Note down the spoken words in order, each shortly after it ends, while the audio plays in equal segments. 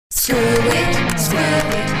Screw it.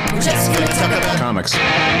 We're just gonna talk about comics.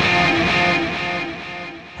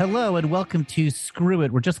 Hello and welcome to Screw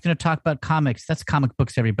It. We're just going to talk about comics. That's comic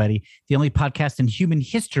books, everybody. The only podcast in human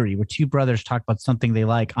history where two brothers talk about something they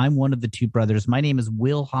like. I'm one of the two brothers. My name is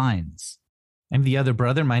Will Hines. I'm the other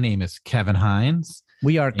brother. My name is Kevin Hines.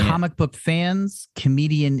 We are comic book fans,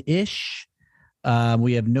 comedian-ish.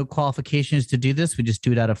 We have no qualifications to do this. We just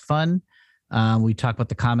do it out of fun. We talk about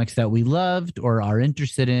the comics that we loved or are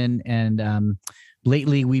interested in. And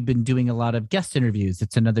lately, we've been doing a lot of guest interviews.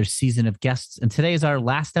 It's another season of guests. And today is our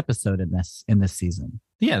last episode in this season.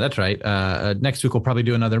 Yeah, that's right. Next week, we'll probably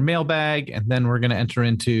do another mailbag. And then we're going to enter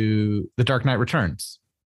into The Dark Knight Returns.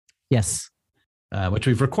 Yes. Which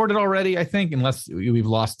we've recorded already, I think, unless we've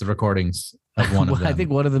lost the recordings of one of them. I think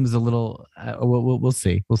one of them is a little, we'll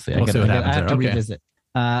see. We'll see. We'll see what happens. I have to revisit.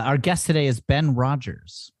 Our guest today is Ben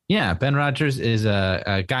Rogers. Yeah, Ben Rogers is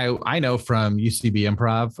a guy I know from UCB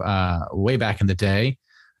Improv way back in the day,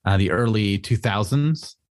 the early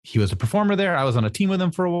 2000s. He was a performer there. I was on a team with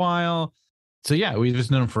him for a while. So yeah, we've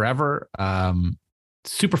just known him forever.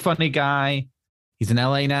 Super funny guy. He's in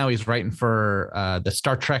LA now. He's writing for the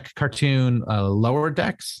Star Trek cartoon Lower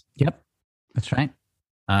Decks. Yep, that's right.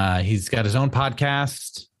 He's got his own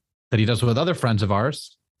podcast that he does with other friends of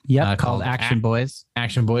ours. Yep, called Action Boys.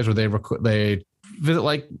 Action Boys, where they visit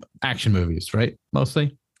like action movies, right?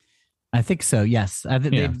 Mostly. I think so. Yes,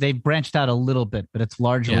 they've branched out a little bit, but it's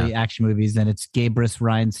largely action movies, and it's Gabrus,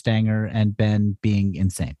 Ryan Stanger, and Ben being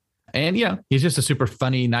insane. And yeah, he's just a super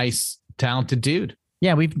funny, nice, talented dude.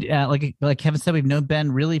 Yeah, we've like Kevin said, we've known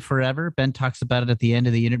Ben really forever. Ben talks about it at the end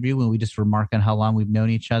of the interview when we just remark on how long we've known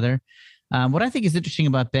each other. What I think is interesting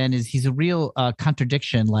about Ben is he's a real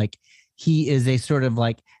contradiction. Like he is a sort of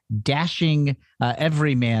like dashing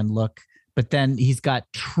everyman look, but then he's got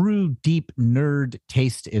true deep nerd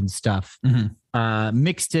taste in stuff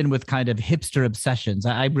mixed in with kind of hipster obsessions.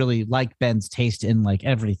 I really like Ben's taste in like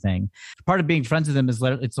everything. Part of being friends with him is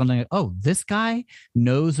it's something like, oh, this guy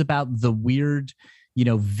knows about the weird,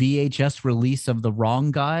 VHS release of The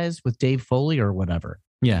Wrong Guys with Dave Foley or whatever.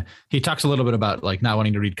 Yeah. He talks a little bit about like not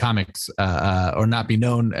wanting to read comics or not be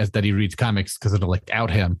known as that he reads comics because it'll like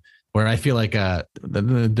out him. Where I feel like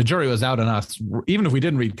the jury was out on us. Even if we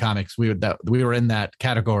didn't read comics, we were in that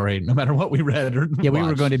category no matter what we read or watched. We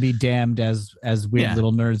were going to be damned as weird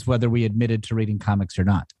little nerds, whether we admitted to reading comics or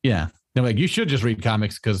not. Yeah. They're like, you should just read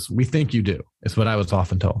comics because we think you do. Is what I was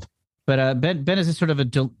often told. But Ben is a sort of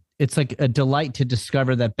it's like a delight to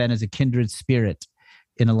discover that Ben is a kindred spirit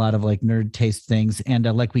in a lot of like nerd taste things. And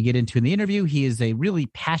like we get into in the interview, he is a really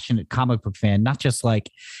passionate comic book fan, not just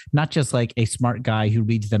like a smart guy who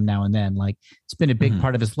reads them now and then. Like it's been a big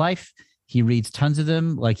part of his life. He reads tons of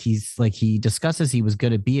them. He discusses he was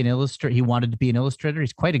going to be an illustrator. He wanted to be an illustrator.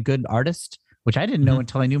 He's quite a good artist, which I didn't know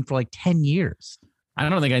until I knew him for like 10 years. I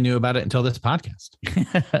don't think I knew about it until this podcast.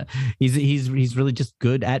 He's really just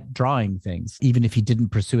good at drawing things, even if he didn't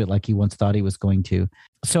pursue it like he once thought he was going to.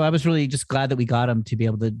 So I was really just glad that we got him to be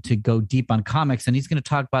able to go deep on comics. And he's going to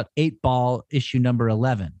talk about 8-Ball issue number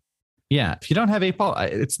 11. Yeah. If you don't have 8-Ball,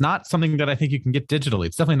 it's not something that I think you can get digitally.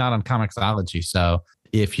 It's definitely not on Comixology. So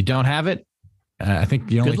if you don't have it, I think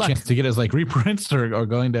the only chance to get it is like reprints or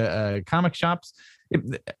going to comic shops.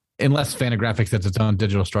 Unless Fantagraphics has its own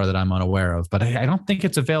digital store that I'm unaware of. But I don't think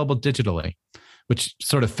it's available digitally, which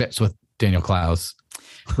sort of fits with Daniel Clowes.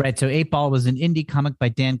 Right. So 8-Ball was an indie comic by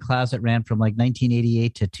Dan Clowes that ran from like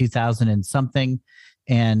 1988 to 2000 and something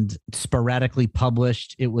and sporadically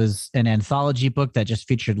published. It was an anthology book that just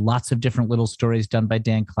featured lots of different little stories done by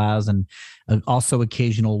Dan Clowes and also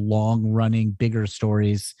occasional long running bigger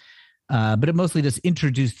stories. But it mostly just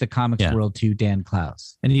introduced the comics world to Dan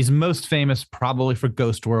Clowes. And he's most famous probably for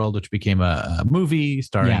Ghost World, which became a movie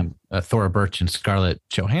starring Thora Birch and Scarlett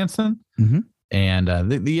Johansson. Mm-hmm.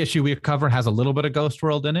 And the issue we cover has a little bit of Ghost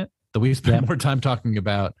World in it, that we spend more time talking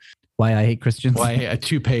about. Why I Hate Christians. Why a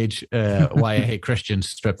 2-page Why I Hate Christians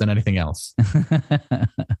strip than anything else.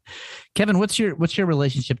 Kevin, what's your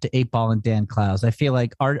relationship to 8-Ball and Dan Clowes? I feel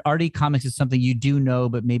like Artie Comics is something you do know,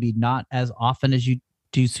 but maybe not as often as you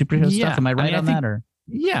do superhero stuff. Am I right on that? Or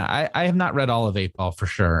I have not read all of 8-Ball for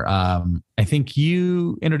sure. I think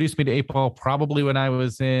you introduced me to 8-Ball probably when I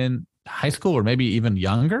was in high school or maybe even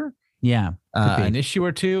younger. Yeah, an issue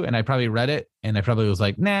or two, and I probably read it, and I probably was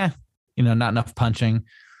like, nah, not enough punching.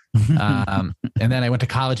 And then I went to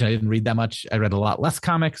college and I didn't read that much. I read a lot less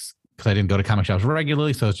comics because I didn't go to comic shops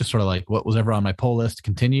regularly. So it's just sort of like what was ever on my pull list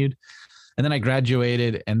continued. And then I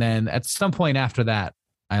graduated, and then at some point after that,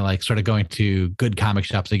 I like started going to good comic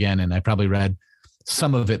shops again, and I probably read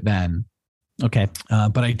some of it then. Okay.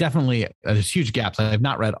 But I definitely, there's huge gaps. I have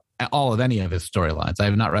not read all of any of his storylines. I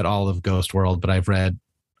have not read all of Ghost World, but I've read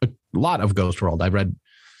a lot of Ghost World. I've read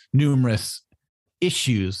numerous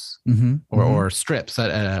issues or strips,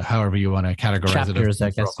 however you want to categorize chapters, it. I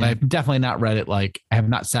guess. Yeah. I've definitely not read it. Like I have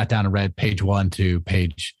not sat down and read page 1 to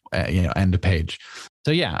page, end of page.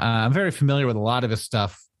 So yeah, I'm very familiar with a lot of his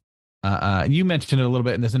stuff. You mentioned it a little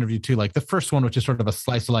bit in this interview too. Like the first one, which is sort of a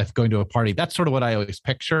slice of life going to a party. That's sort of what I always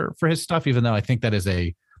picture for his stuff, even though I think that is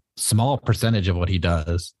a small percentage of what he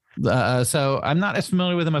does. So I'm not as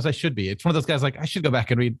familiar with him as I should be. It's one of those guys like I should go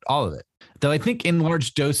back and read all of it. Though I think in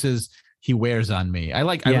large doses, he wears on me. I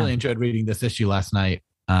really enjoyed reading this issue last night.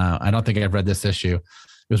 I don't think I've read this issue.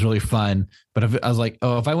 It was really fun. But I was like,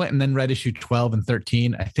 if I went and then read issue 12 and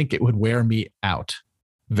 13, I think it would wear me out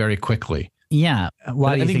very quickly. Yeah.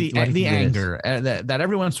 Why do you think the anger that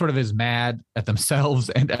everyone sort of is mad at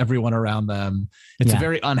themselves and everyone around them. It's a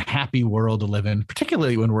very unhappy world to live in,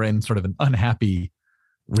 particularly when we're in sort of an unhappy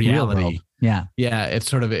reality. Yeah. Yeah. It's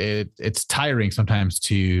sort of, it's tiring sometimes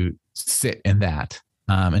to sit in that.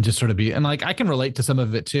 And just sort of be, and like, I can relate to some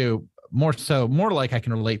of it too, more like I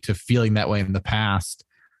can relate to feeling that way in the past.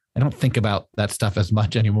 I don't think about that stuff as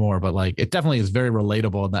much anymore, but like, it definitely is very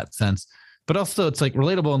relatable in that sense, but also it's like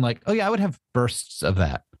relatable and like, oh yeah, I would have bursts of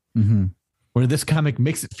that where this comic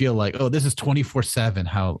makes it feel like, oh, this is 24/7,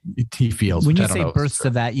 how he feels. When you say bursts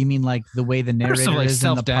of that, you mean like the way the narrator like is in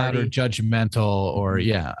the self-doubt party? or judgmental or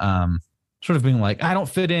sort of being like, I don't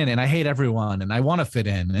fit in and I hate everyone and I want to fit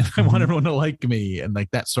in and I want everyone to like me. And like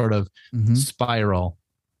that sort of spiral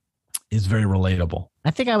is very relatable. I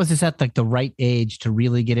think I was just at like the right age to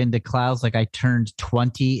really get into Clouds. Like I turned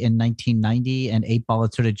 20 in 1990 and 8-Ball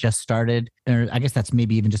had sort of just started. Or I guess that's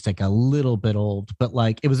maybe even just like a little bit old, but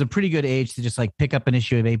like it was a pretty good age to just like pick up an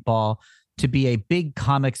issue of 8-Ball, to be a big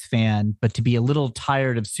comics fan, but to be a little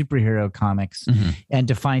tired of superhero comics and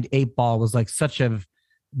to find 8-Ball was like such a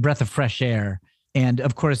breath of fresh air. And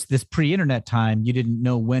of course, this pre-internet time, you didn't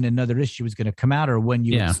know when another issue was going to come out or when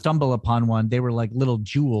you would stumble upon one. They were like little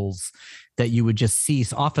jewels that you would just see,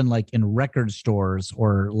 often like in record stores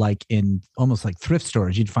or like in almost like thrift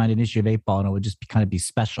stores. You'd find an issue of 8-Ball and it would just kind of be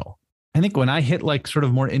special. I think when I hit like sort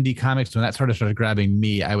of more indie comics, when that sort of started grabbing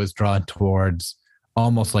me, I was drawn towards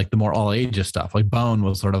almost like the more all ages stuff. Like Bone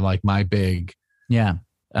was sort of like my big,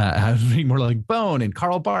 I was reading more like Bone and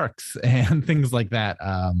Carl Barks and things like that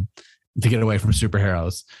to get away from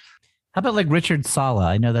superheroes. How about like Richard Sala?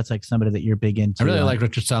 I know that's like somebody that you're big into. I really like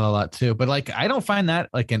Richard Sala a lot too, but like I don't find that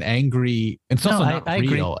like an angry. It's also not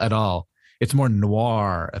real at all. It's more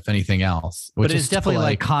noir, if anything else. But it's definitely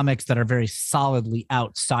like comics that are very solidly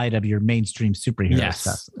outside of your mainstream superhero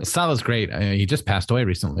stuff. Sala's great. He just passed away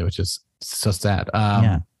recently, which is so sad.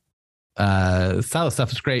 Sala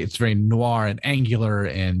stuff is great. It's very noir and angular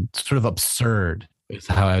and sort of absurd. It's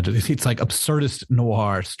like absurdist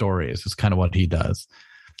noir stories is kind of what he does.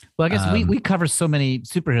 Well, I guess we cover so many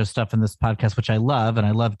superhero stuff in this podcast, which I love and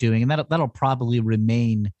I love doing, and that'll probably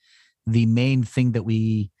remain the main thing that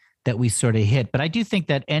we sort of hit. But I do think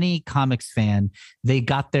that any comics fan, they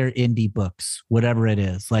got their indie books, whatever it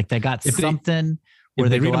is. Like they got something where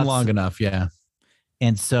they read them long enough, yeah.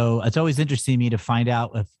 And so it's always interesting to me to find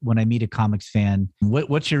out when I meet a comics fan,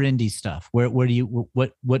 what's your indie stuff? Where do you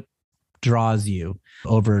what draws you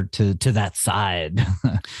over to that side?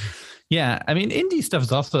 Yeah, I mean, indie stuff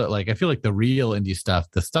is also like, I feel like the real indie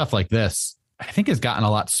stuff, the stuff like this, I think has gotten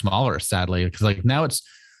a lot smaller, sadly, because like now it's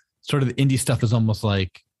sort of the indie stuff is almost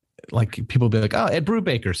like people be like, oh, Ed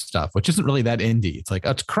Brubaker stuff, which isn't really that indie. It's like,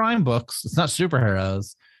 oh, it's crime books. It's not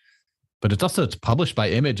superheroes, but it's published by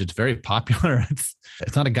Image. It's very popular.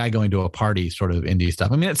 It's not a guy going to a party sort of indie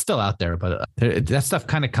stuff. I mean, it's still out there, but that stuff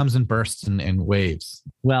kind of comes in bursts and waves.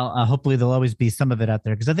 Well, hopefully there'll always be some of it out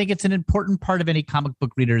there because I think it's an important part of any comic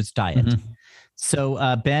book reader's diet.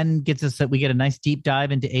 So Ben gets us we get a nice deep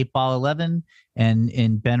dive into 8-Ball 11 and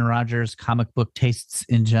in Ben Rogers' comic book tastes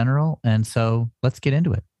in general. And so let's get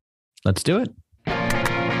into it. Let's do it.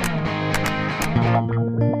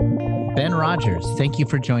 Ben Rogers, thank you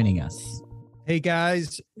for joining us. Hey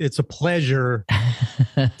guys, it's a pleasure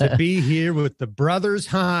to be here with the Brothers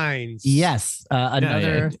Hines. Yes,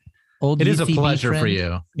 another old. It UCB is a pleasure friend. for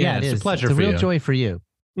you. Yeah, it is. A pleasure. It's a for real you. joy for you.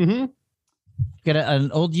 Mm-hmm. Got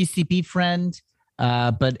an old UCB friend,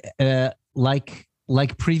 but like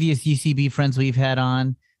previous UCB friends we've had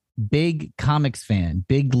on, big comics fan,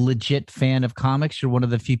 big legit fan of comics. You're one of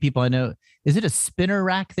the few people I know. Is it a spinner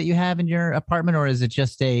rack that you have in your apartment, or is it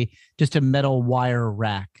just a metal wire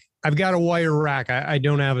rack? I've got a wire rack. I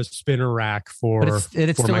don't have a spinner rack for it's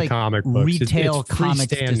for still my like comic books. Retail it's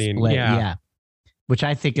comics freestanding. display. Yeah. Which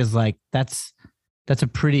I think is like that's a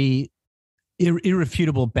pretty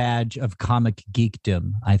irrefutable badge of comic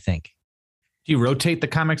geekdom, I think. Do you rotate the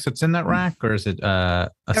comics that's in that rack, or is it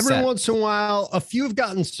every set? once in a while? A few have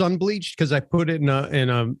gotten sun bleached because I put it in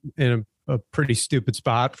a pretty stupid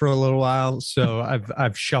spot for a little while. So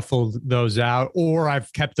I've shuffled those out, or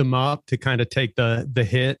I've kept them up to kind of take the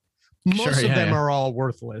hit. Most of them are all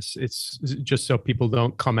worthless. It's just so people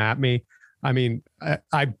don't come at me. I mean,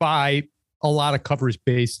 I buy a lot of covers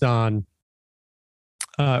based on,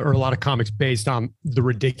 or a lot of comics based on the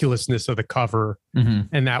ridiculousness of the cover,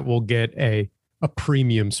 and that will get a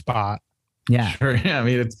premium spot. Yeah, sure. Yeah, I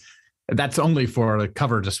mean, that's only for a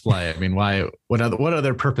cover display. I mean, why? What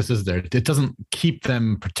other purpose is there? It doesn't keep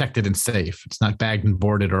them protected and safe. It's not bagged and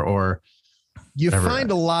boarded or. You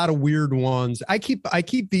find a lot of weird ones. I keep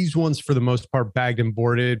these ones for the most part bagged and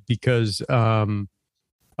boarded because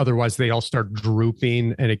otherwise they all start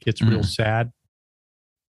drooping and it gets real sad.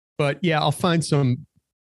 But yeah, I'll find some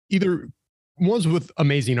either ones with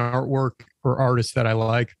amazing artwork or artists that I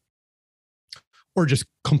like, or just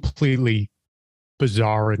completely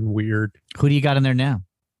bizarre and weird. Who do you got in there now?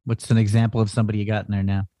 What's an example of somebody you got in there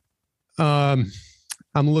now?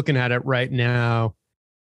 I'm looking at it right now.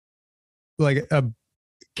 Like a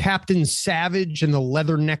Captain Savage and the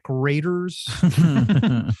Leatherneck Raiders.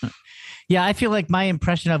 Yeah, I feel like my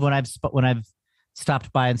impression of when I've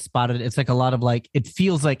stopped by and spotted it, it's like a lot of like, it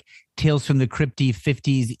feels like Tales from the Crypty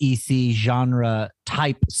 50s EC genre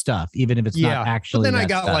type stuff, even if it's not actually. But then I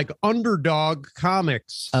got stuff. Like Underdog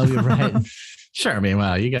Comics. Oh, you're right. Sure. I mean,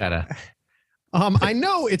 well, you gotta. I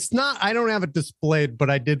know it's not. I don't have it displayed, but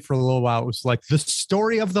I did for a little while. It was like the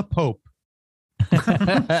story of the Pope.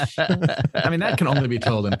 I mean, that can only be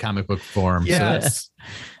told in comic book form. Yes. So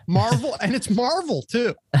Marvel, and it's Marvel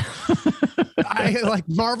too.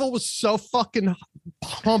 Marvel was so fucking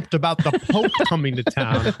pumped about the Pope coming to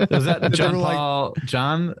town. Was that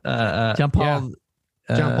John Paul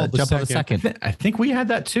II? I think we had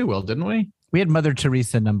that too, Will, didn't we? We had Mother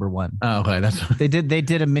Teresa #1. Oh, okay. That's they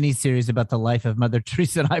did a mini series about the life of Mother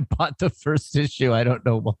Teresa, and I bought the first issue. I don't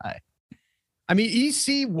know why. I mean,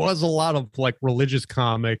 EC was a lot of like religious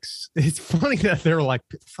comics. It's funny that they're like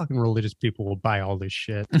fucking religious people will buy all this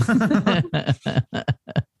shit.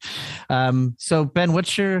 So Ben,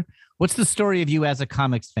 what's the story of you as a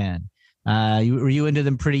comics fan? Were you into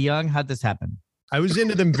them pretty young? How'd this happen? I was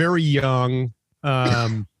into them very young.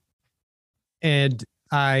 And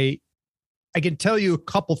I can tell you a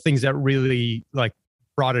couple things that really like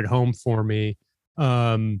brought it home for me.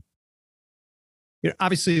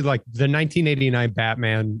 Obviously, like the 1989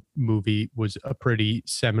 Batman movie was a pretty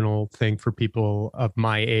seminal thing for people of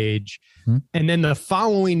my age. And then the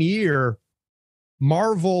following year,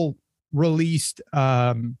 Marvel released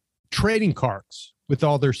trading cards with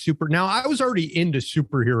all their Now, I was already into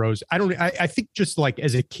superheroes. I think just like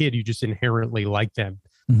as a kid, you just inherently like them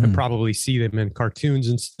and probably see them in cartoons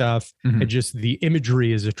and stuff. And just the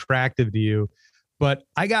imagery is attractive to you. But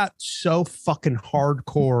I got so fucking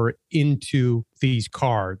hardcore into these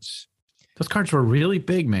cards. Those cards were really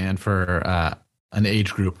big, man, for an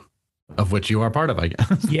age group of which you are part of, I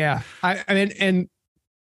guess. Yeah. And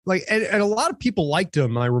a lot of people liked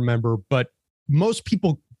them, I remember, but most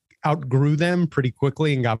people outgrew them pretty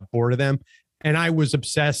quickly and got bored of them. And I was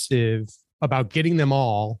obsessive about getting them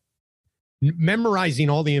all,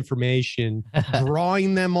 memorizing all the information,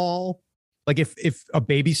 drawing them all. Like if a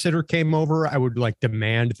babysitter came over, I would like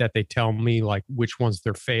demand that they tell me like which one's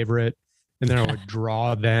their favorite, and then I would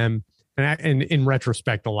draw them. And in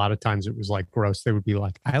retrospect, a lot of times it was like gross. They would be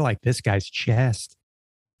like, "I like this guy's chest,"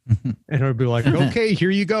 and I would be like, "Okay, here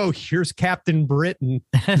you go. Here's Captain Britain."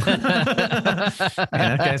 That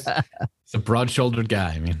guy's a broad-shouldered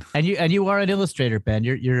guy. I mean, and you are an illustrator, Ben.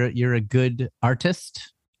 You're a good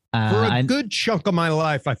artist. For a good chunk of my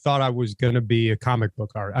life, I thought I was going to be a comic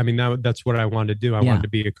book artist. I mean, that's what I wanted to do. I wanted to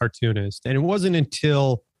be a cartoonist. And it wasn't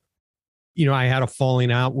until, I had a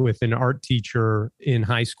falling out with an art teacher in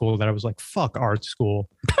high school that I was like, fuck art school.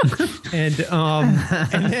 and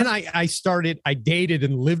then I dated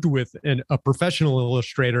and lived with a professional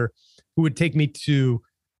illustrator who would take me to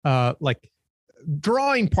like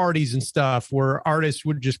drawing parties and stuff where artists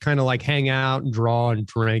would just kind of like hang out and draw and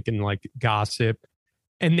drink and like gossip.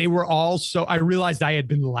 And they were all I realized I had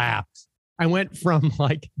been lapped. I went from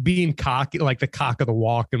like being cocky, like the cock of the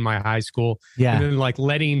walk in my high school. Yeah. And then like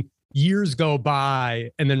letting years go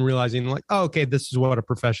by and then realizing like, oh, okay, this is what a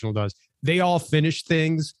professional does. They all finished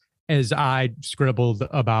things as I scribbled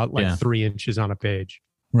about like 3 inches on a page.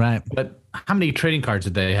 Right. But how many trading cards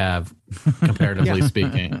did they have, comparatively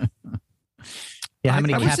speaking? Yeah. How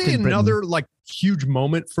many? I would say another like huge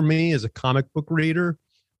moment for me as a comic book reader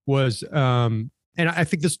was and I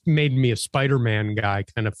think this made me a Spider-Man guy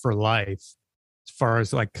kind of for life, as far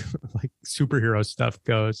as like superhero stuff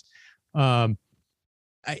goes.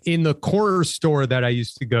 In the corner store that I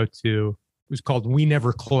used to go to, it was called We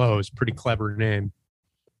Never Close. Pretty clever name.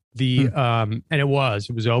 And it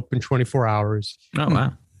was open 24 hours. Oh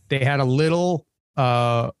wow! They had a little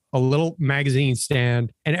magazine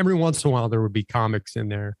stand, and every once in a while there would be comics in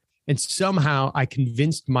there. And somehow I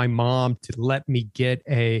convinced my mom to let me get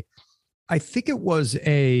I think it was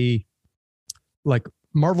a like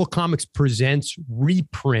Marvel Comics Presents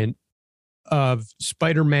reprint of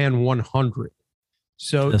Spider-Man 100.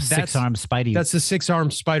 So the six-armed Spidey. That's the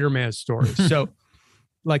six-armed Spider-Man story. So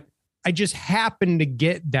like I just happened to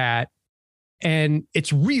get that, and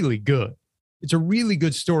it's really good. It's a really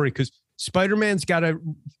good story because Spider-Man's got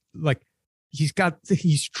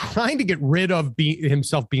he's trying to get rid of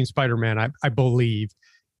himself being Spider-Man, I believe.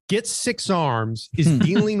 Gets six arms, is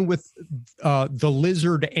dealing with the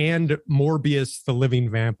Lizard and Morbius, the living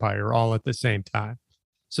vampire, all at the same time.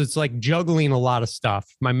 So it's like juggling a lot of stuff.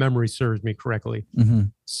 My memory serves me correctly. Mm-hmm.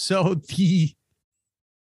 So the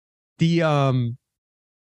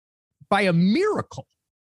by a miracle,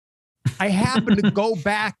 I happened to go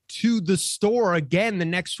back to the store again the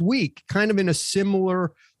next week, kind of in a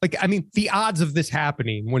similar, the odds of this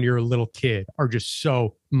happening when you're a little kid are just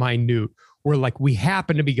so minute. Where like we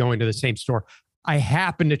happen to be going to the same store. I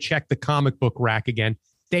happened to check the comic book rack again.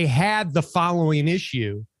 They had the following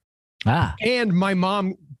issue. And my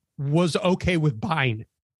mom was okay with buying it.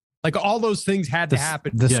 Like all those things had to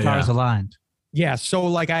happen. The stars aligned. Yeah. So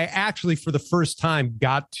like I actually for the first time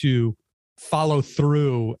got to follow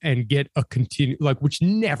through and get a which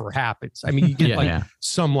never happens. I mean, you get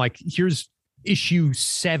here's issue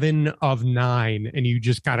 7 of 9, and you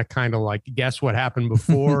just gotta kind of like guess what happened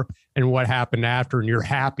before and what happened after, and you're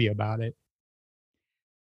happy about it.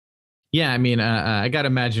 Yeah, I mean, I gotta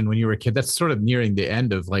imagine when you were a kid, that's sort of nearing the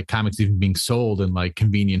end of like comics even being sold in like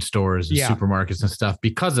convenience stores and supermarkets and stuff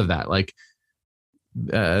because of that. Like,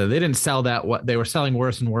 they didn't sell that. What they were selling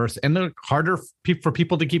worse and worse, and they're harder for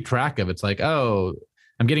people to keep track of. It's like, oh,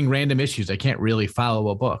 I'm getting random issues. I can't really follow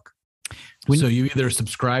a book. So you either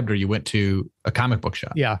subscribed or you went to a comic book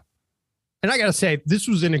shop. Yeah. And I got to say, this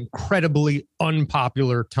was an incredibly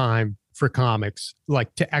unpopular time for comics,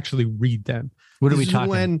 like to actually read them. What are we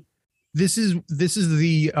talking? This is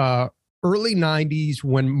the early 90s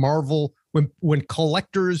when Marvel, when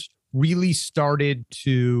collectors really started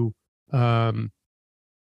to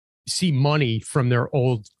see money from their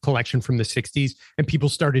old collection from the 60s, and people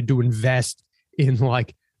started to invest in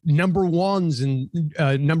like number ones and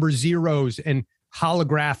number zeros and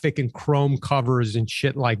holographic and chrome covers and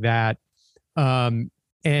shit like that. And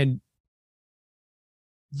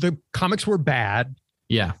the comics were bad.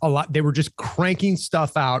 Yeah. A lot. They were just cranking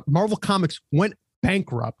stuff out. Marvel Comics went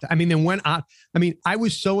bankrupt. I mean, they went on. I mean, I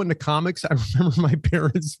was so into comics. I remember my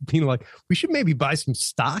parents being like, we should maybe buy some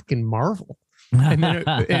stock in Marvel. And then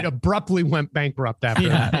it abruptly went bankrupt after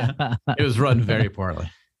that. It was run very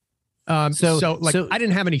poorly. So I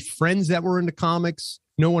didn't have any friends that were into comics.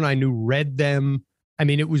 No one I knew read them. I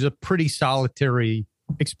mean, it was a pretty solitary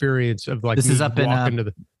experience of like, this is up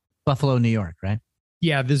in Buffalo, New York, right?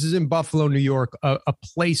 Yeah, this is in Buffalo, New York. A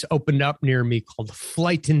place opened up near me called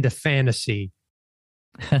Flight into Fantasy.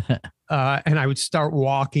 And I would start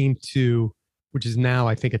walking to, which is now,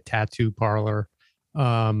 I think, a tattoo parlor.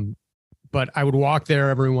 But I would walk there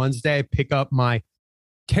every Wednesday, pick up my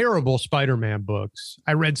terrible Spider-Man books.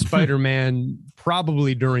 I read Spider-Man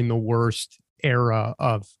probably during the worst era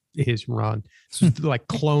of his run. So like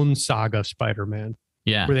Clone Saga Spider-Man.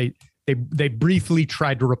 Yeah. Where they briefly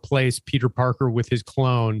tried to replace Peter Parker with his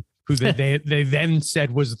clone, who they then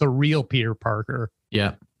said was the real Peter Parker.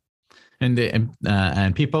 Yeah.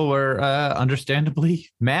 And people were understandably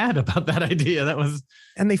mad about that idea.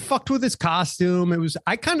 And they fucked with his costume.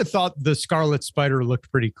 I kind of thought the Scarlet Spider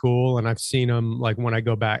looked pretty cool, and I've seen him like when I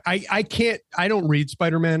go back. I don't read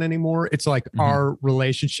Spider-Man anymore. It's like our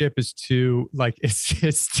relationship is too like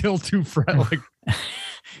it's still too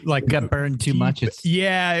like got burned too much.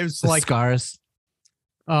 It was like scars.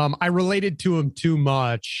 I related to him too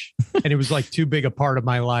much, and it was like too big a part of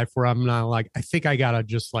my life where I'm not like, I think I gotta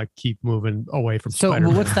just like keep moving away from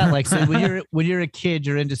Spider-Man. What's that like? So when you're a kid,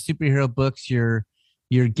 you're into superhero books, you're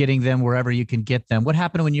getting them wherever you can get them. What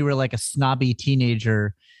happened when you were like a snobby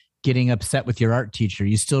teenager getting upset with your art teacher?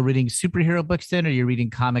 You still reading superhero books then, or are you reading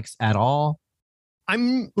comics at all?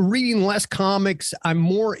 I'm reading less comics. I'm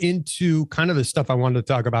more into kind of the stuff I wanted to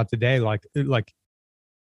talk about today, like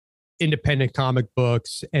independent comic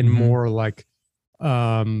books and more like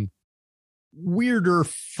weirder,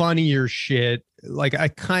 funnier shit. Like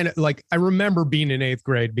I remember being in 8th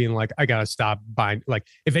grade being like, I gotta stop buying. Like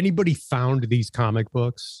if anybody found these comic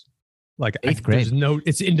books, like 8th grade,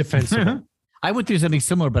 it's indefensible. I went through something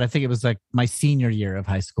similar, but I think it was like my senior year of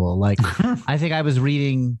high school. Like I think I was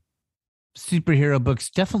reading superhero books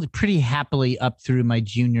definitely pretty happily up through my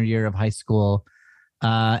junior year of high school.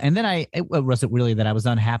 And then it wasn't really that I was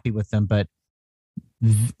unhappy with them, but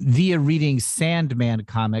via reading Sandman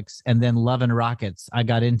comics and then Love and Rockets, I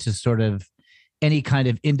got into sort of any kind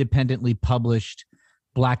of independently published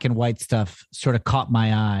black and white stuff sort of caught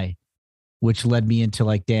my eye, which led me into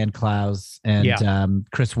like Dan Clowes and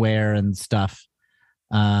Chris Ware and stuff.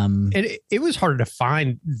 And it was hard to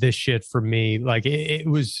find this shit for me. Like it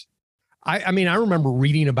was, I mean, I remember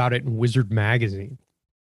reading about it in Wizard magazine,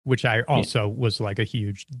 which I also was like a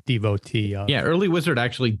huge devotee of. Yeah, early Wizard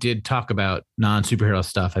actually did talk about non-superhero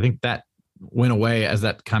stuff. I think that went away as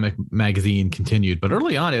that comic magazine continued. But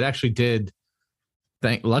early on, it actually did,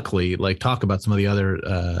 luckily, like talk about some of the other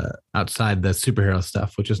outside the superhero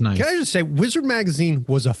stuff, which is nice. Can I just say, Wizard magazine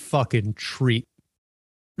was a fucking treat.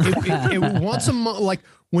 It once a month, like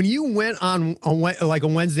when you went on like a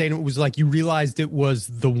Wednesday and it was like you realized it was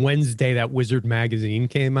the Wednesday that Wizard magazine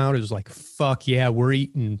came out, it was like, fuck yeah, we're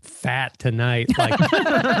eating fat tonight. Like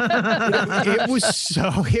it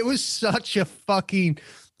was such a fucking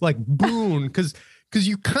like boon because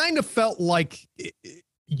you kind of felt like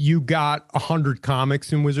you got 100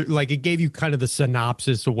 comics in Wizard. Like it gave you kind of the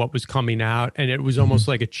synopsis of what was coming out, and it was almost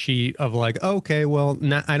like a cheat of like, okay, well,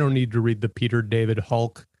 I don't need to read the Peter David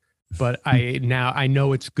Hulk, but I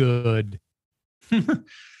know it's good. You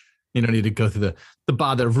don't need to go through the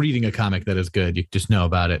bother of reading a comic that is good. You just know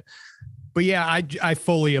about it. But yeah, I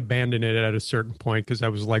fully abandoned it at a certain point because I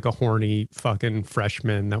was like a horny fucking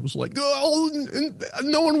freshman that was like, oh,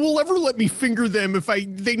 no one will ever let me finger them if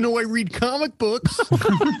they know I read comic books.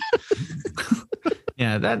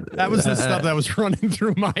 Yeah, that was the stuff that was running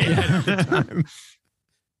through my head at the time.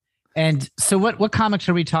 And so what comics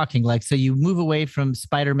are we talking? Like, so you move away from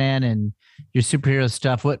Spider-Man and your superhero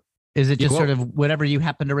stuff. What is it? Just sort of whatever you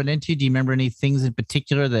happen to run into? Do you remember any things in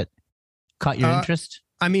particular that caught your interest?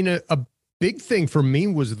 I mean, a big thing for me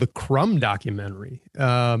was the Crumb documentary.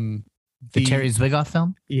 The Terry Zwigoff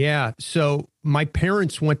film? Yeah. So my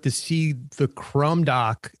parents went to see the Crumb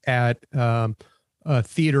doc at a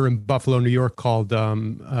theater in Buffalo, New York called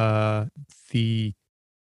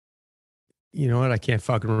you know what? I can't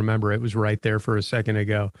fucking remember. It was right there for a second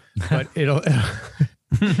ago, but it'll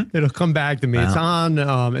come back to me.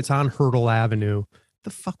 Wow. It's on Hurdle Avenue. The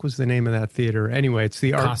fuck was the name of that theater? Anyway, it's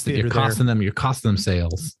the art theater. You're costing them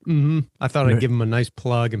sales. Mm-hmm. I thought I'd give them a nice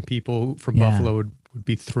plug, and people from Buffalo would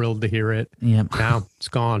be thrilled to hear it. Yeah. Now it's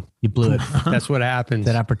gone. You blew it. That's what happens.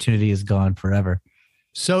 That opportunity is gone forever.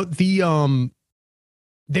 So they were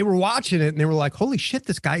watching it and they were like, "Holy shit,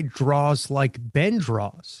 this guy draws like Ben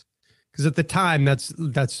draws." Because at the time, that's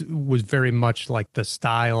was very much like the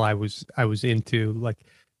style I was into, like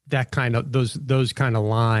that kind of those kind of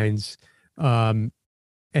lines.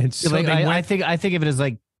 And so like, I think of it as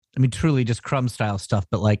like, I mean, truly just Crumb style stuff,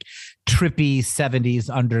 but like trippy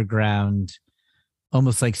 70s underground,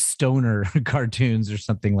 almost like stoner cartoons or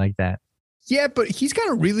something like that. Yeah, but he's got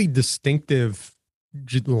a really distinctive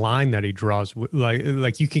line that he draws.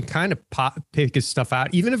 Like you can kind of pick his stuff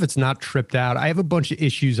out, even if it's not tripped out. I have a bunch of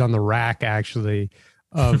issues on the rack actually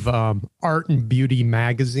of Art and Beauty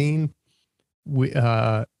magazine,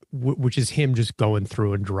 which is him just going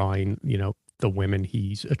through and drawing, you know, the women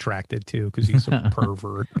he's attracted to because he's a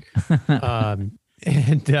pervert.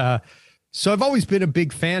 So I've always been a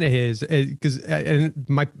big fan of his and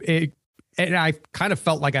I kind of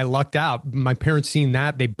felt like I lucked out. My parents seen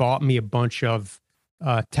that, they bought me a bunch of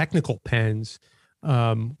technical pens,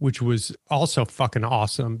 which was also fucking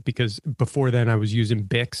awesome because before then I was using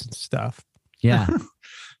Bics and stuff. Yeah.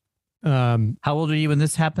 How old are you when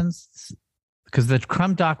this happens? Because the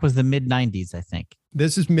Crumb doc was the mid 90s, I think.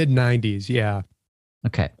 This is mid 90s. Yeah.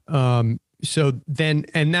 Okay. So then,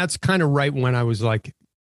 and that's kind of right when I was like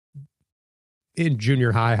in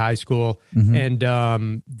junior high school. Mm-hmm.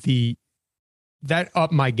 And that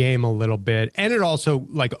upped my game a little bit. And it also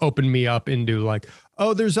like opened me up into like,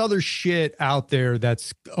 oh, there's other shit out there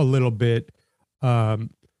that's a little bit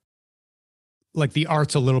like the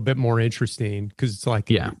art's a little bit more interesting because it's like,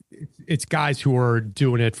 it's guys who are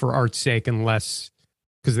doing it for art's sake and less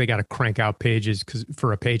because they got to crank out pages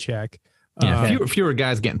for a paycheck. Yeah, fewer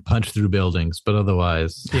guys getting punched through buildings, but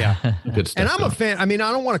otherwise, good stuff. And I'm a fan. I mean,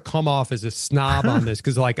 I don't want to come off as a snob on this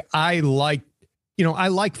because like I like I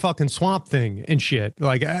like fucking Swamp Thing and shit.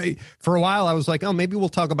 Like for a while I was like, oh, maybe we'll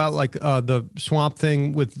talk about like the Swamp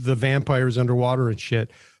Thing with the vampires underwater and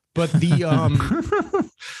shit. But the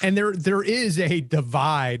and there is a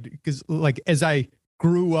divide because like as I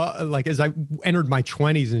grew up, like as I entered my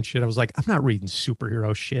 20s and shit, I was like, I'm not reading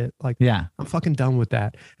superhero shit. Like, yeah, I'm fucking done with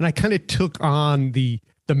that. And I kind of took on the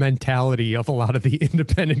mentality of a lot of the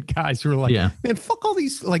independent guys who are like, man, fuck all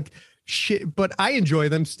these like shit. But I enjoy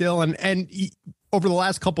them still. And over the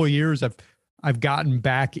last couple of years, I've gotten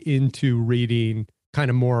back into reading kind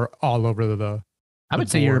of more all over the. I would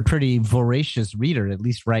say you're a pretty voracious reader, at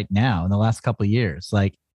least right now in the last couple of years.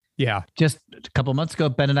 Like, yeah, just a couple of months ago,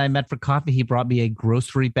 Ben and I met for coffee. He brought me a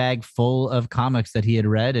grocery bag full of comics that he had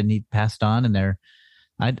read and he passed on. And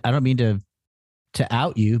I don't mean to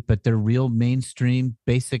out you, but they're real mainstream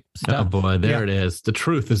basic stuff. Oh boy, there it is. The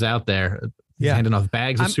truth is out there. He's handing off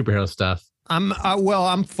bags of superhero stuff.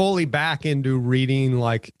 I'm fully back into reading.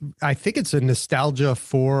 Like, I think it's a nostalgia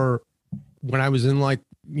for when I was in like,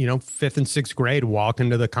 5th and 6th grade,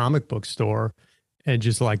 walking to the comic book store and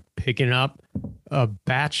just like picking up a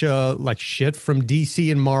batch of like shit from DC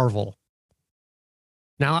and Marvel.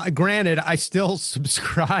 Now, granted, I still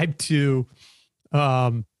subscribe to,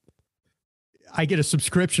 I get a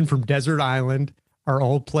subscription from Desert Island, our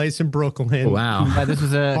old place in Brooklyn. Oh, wow. This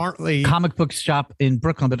is a comic book shop in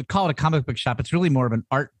Brooklyn, but to call it a comic book shop, it's really more of an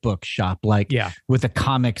art book shop, like with a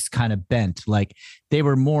comics kind of bent. Like they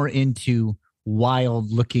were more into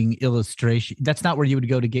wild looking illustration. That's not where you would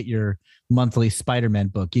go to get your monthly Spider-Man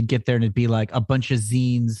book. You'd get there and it'd be like a bunch of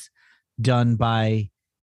zines done by,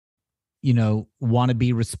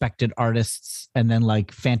 wannabe respected artists, and then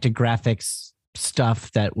like Fantagraphics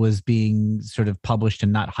stuff that was being sort of published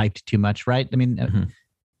and not hyped too much, right? I mean,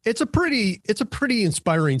 it's a pretty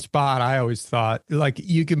inspiring spot. I always thought like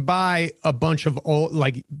you can buy a bunch of old,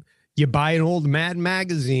 like you buy an old Mad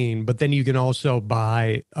magazine, but then you can also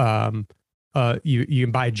buy, you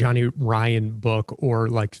can buy a Johnny Ryan book or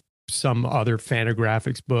like some other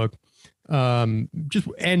Fantagraphics book,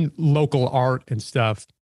 and local art and stuff.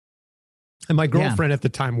 And my girlfriend at the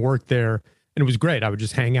time worked there, and it was great. I would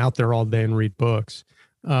just hang out there all day and read books.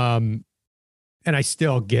 And I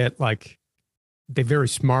still get like, they very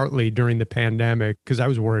smartly during the pandemic, because I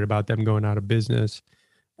was worried about them going out of business.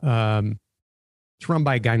 It's run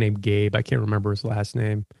by a guy named Gabe. I can't remember his last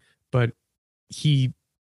name, but you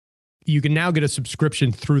can now get a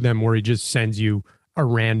subscription through them where he just sends you a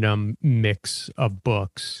random mix of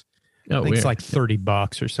books. I think it's like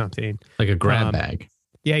 $30 or something. Like a grab bag.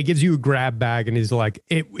 Yeah, he gives you a grab bag and he's like,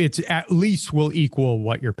 it's at least will equal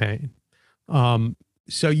what you're paying.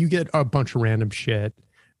 So you get a bunch of random shit.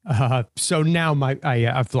 So now I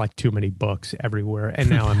have like too many books everywhere. And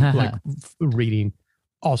now I'm like reading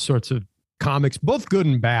all sorts of comics, both good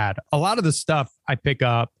and bad. A lot of the stuff I pick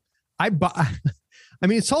up, I buy. I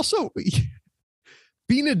mean, it's also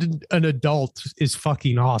being an adult is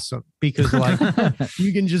fucking awesome because like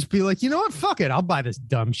you can just be like, you know what? Fuck it. I'll buy this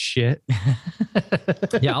dumb shit.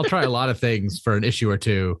 Yeah. I'll try a lot of things for an issue or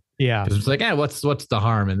two. Yeah. Because it's like, what's the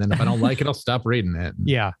harm? And then if I don't like it, I'll stop reading it.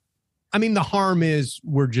 Yeah. I mean, the harm is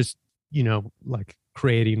we're just, like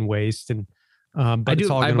creating waste and, but it's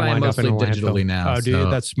all going to wind up in a digitally landfill. now. Oh, dude, so,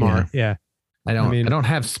 that's smart. Yeah. I don't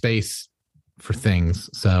have space for things.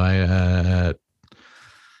 So I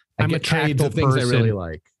get trades of things I really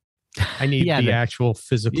like. I need the actual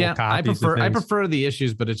physical copies. I prefer the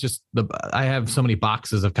issues, but it's just I have so many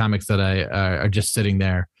boxes of comics that are just sitting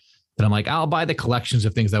there that I'm like, I'll buy the collections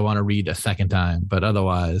of things I want to read a second time. But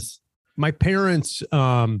otherwise, my parents,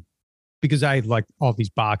 because I had like all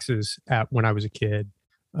these boxes when I was a kid,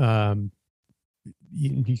 for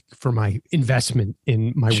my investment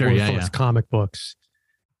in my worthless comic books,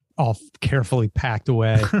 all carefully packed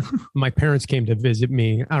away. My parents came to visit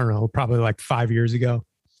me, I don't know, probably like 5 years ago.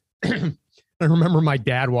 I remember my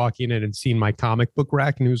dad walking in and seeing my comic book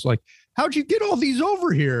rack, and he was like, how'd you get all these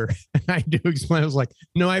over here? And I do explain. I was like,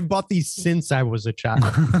 no, I bought these since I was a child.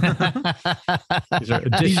 These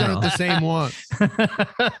aren't the same ones.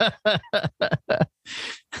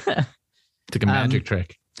 It's like a magic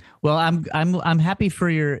trick. Well, I'm happy for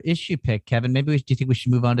your issue pick, Kevin. Maybe do you think we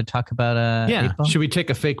should move on to talk about April? Should we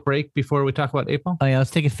take a fake break before we talk about April? Oh yeah,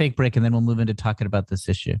 let's take a fake break and then we'll move into talking about this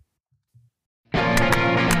issue.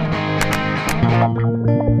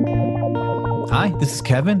 Hi, this is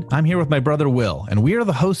Kevin. I'm here with my brother Will, and we are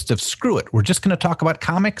the hosts of Screw It. We're just going to talk about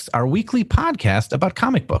comics, our weekly podcast about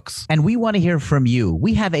comic books. And we want to hear from you.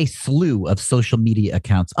 We have a slew of social media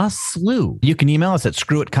accounts, a slew. You can email us at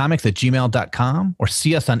screwitcomics@gmail.com or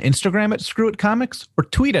see us on Instagram at screwitcomics or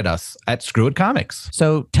tweet at us at screwitcomics.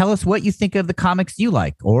 So tell us what you think of the comics you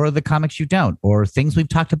like or the comics you don't or things we've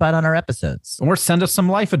talked about on our episodes. Or send us some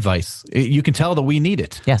life advice. You can tell that we need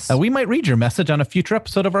it. Yes. We might read your message on a future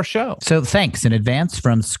episode of our show. So thanks in advance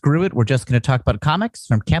from Screw It. We're just going to talk about comics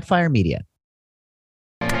from Campfire Media.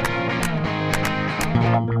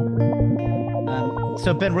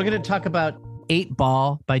 So Ben, we're going to talk about 8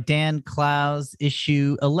 Ball by Dan Clowes,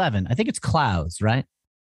 issue 11. I think it's Clowes, right?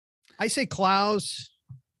 I say Clowes.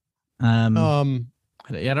 Yeah, I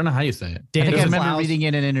don't know how you say it. I think I remember Clowes. reading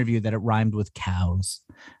in an interview that it rhymed with cows.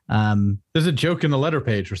 There's a joke in the letter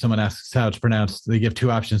page where someone asks how it's pronounced. They give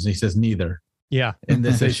 2 options and he says neither Yeah. in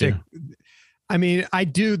this They issue. say- I mean, I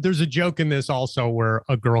do. There's a joke in this also where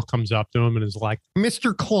a girl comes up to him and is like,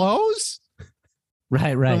 Mr. Close?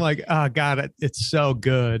 Right. I'm like, oh, God, it's so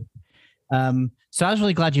good. So I was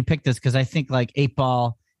really glad you picked this because I think like 8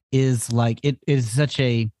 Ball is like, it is such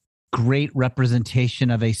a great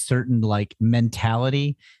representation of a certain like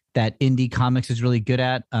mentality that indie comics is really good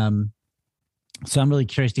at. So I'm really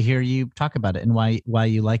curious to hear you talk about it and why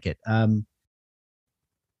you like it.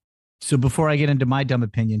 So before I get into my dumb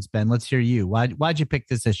opinions, Ben, let's hear you. Why'd you pick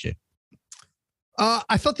this issue?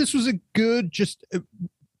 I thought this was a good,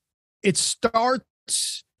 it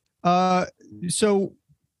starts, so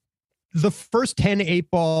the first 10 8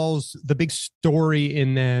 Balls, the big story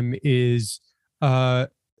in them is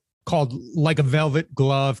called Like a Velvet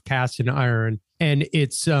Glove Cast in Iron. And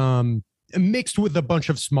it's mixed with a bunch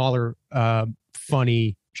of smaller,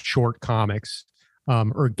 funny short comics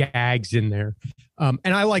or gags in there.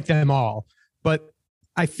 And I like them all. But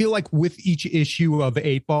I feel like with each issue of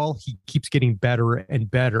 8 Ball, he keeps getting better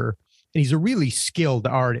and better. And he's a really skilled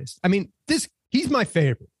artist. I mean, he's my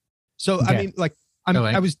favorite. So, Okay. I mean, like,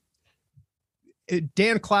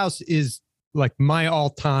 Dan Clowes is like my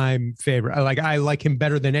all-time favorite. I like him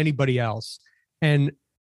better than anybody else. And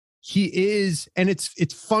he is, and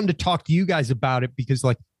it's fun to talk to you guys about it because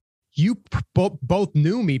like you both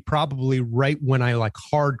knew me probably right when I like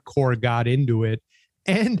hardcore got into it.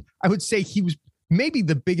 And I would say he was maybe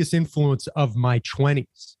the biggest influence of my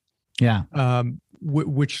 20s. Yeah.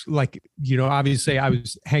 Which like, you know, obviously I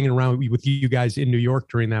was hanging around with you guys in New York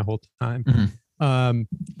during that whole time. Mm-hmm.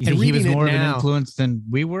 You think he was more of an now, influence than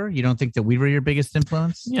we were? You don't think that we were your biggest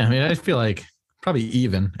influence? Yeah, I mean, I feel like probably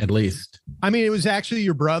even at least. I mean, it was actually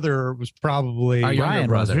your brother was probably Our younger Brian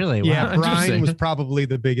brother. was really. yeah, Wow. Brian Interesting. was probably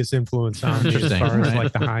the biggest influence on me as Interesting. far as Right.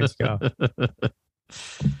 like the Heinz go.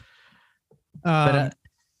 But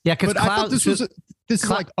yeah, because but I thought this is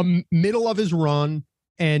like a middle of his run,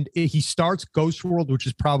 and he starts Ghost World, which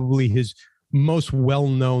is probably his most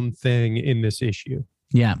well-known thing in this issue.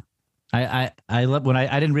 yeah. I love when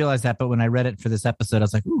I didn't realize that, but when I read it for this episode, I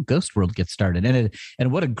was like, "Ooh, Ghost World gets started,"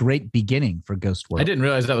 and what a great beginning for Ghost World. I didn't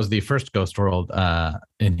realize that was the first Ghost World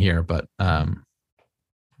in here, but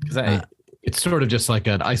because it's sort of just like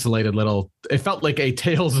an isolated little. It felt like a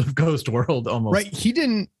Tales of Ghost World almost. Right? He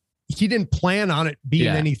didn't plan on it being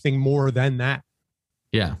Yeah. anything more than that.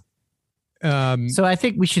 Yeah. So I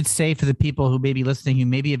think we should say for the people who may be listening, who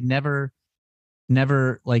maybe have never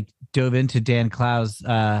like dove into Dan Clowes.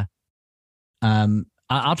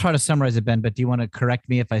 I'll try to summarize it, Ben, but do you want to correct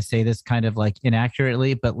me if I say this kind of like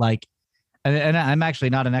inaccurately? But like, and I'm actually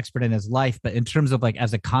not an expert in his life, but in terms of like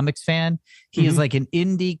as a comics fan, he is like an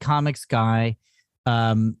indie comics guy.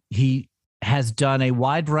 He has done a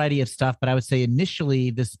wide variety of stuff, but I would say initially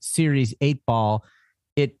this series 8 Ball,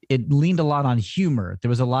 it leaned a lot on humor. There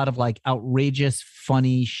was a lot of like outrageous,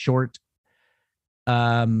 funny, short,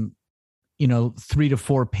 3 to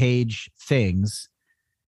 4 page things.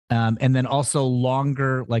 And then also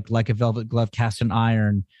longer, like a Velvet Glove Cast in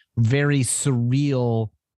Iron, very surreal,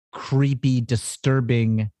 creepy,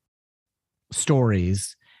 disturbing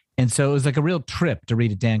stories. And so it was like a real trip to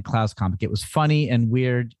read a Dan Clowes comic. It was funny and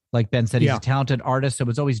weird. Like Ben said, he's a talented artist, so it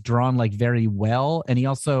was always drawn like very well. And he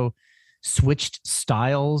also switched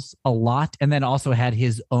styles a lot and then also had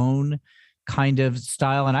his own kind of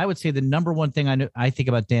style. And I would say the number one thing I think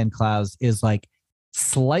about Dan Clowes is like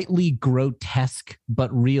slightly grotesque but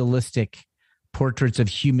realistic portraits of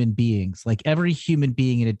human beings. Like every human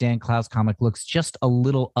being in a Dan Clowes comic looks just a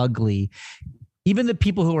little ugly. Even the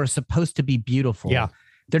people who are supposed to be beautiful. Yeah.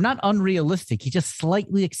 They're not unrealistic. He just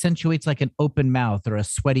slightly accentuates like an open mouth or a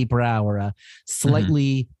sweaty brow or a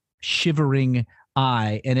slightly shivering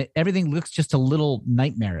eye, and everything looks just a little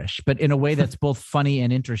nightmarish, but in a way that's both funny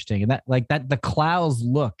and interesting. And the Clowes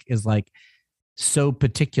look is like so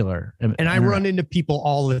particular. And I run into people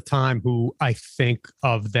all the time who I think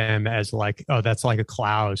of them as like, oh, that's like a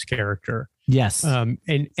Clowes character. Yes.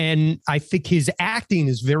 And I think his acting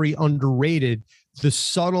is very underrated. The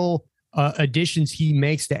subtle additions he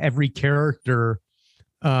makes to every character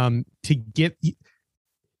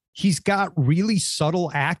he's got really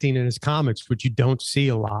subtle acting in his comics, which you don't see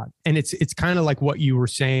a lot. And it's kind of like what you were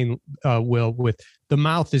saying, Will, with the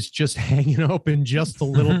mouth is just hanging open just a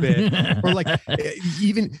little bit, or like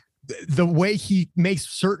even the way he makes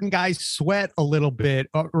certain guys sweat a little bit,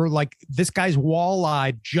 or like this guy's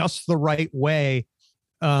wall-eyed just the right way.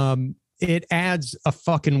 It adds a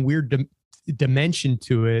fucking weird dimension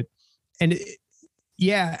to it. And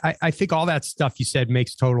I think all that stuff you said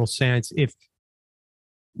makes total sense. If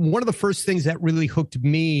one of the first things that really hooked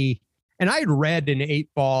me, and I had read an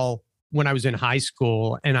 8-Ball when I was in high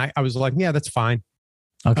school, and I was like, yeah, that's fine.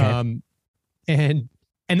 Okay. And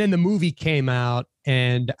then the movie came out,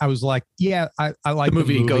 and I was like, yeah, I like the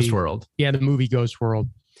movie Ghost World. Yeah, the movie Ghost World.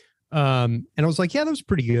 And I was like, yeah, that was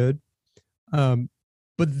pretty good. But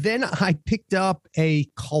then I picked up a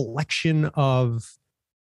collection of,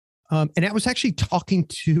 and I was actually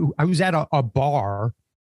I was at a bar.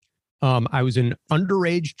 I was an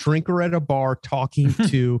underage drinker at a bar talking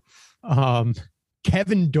to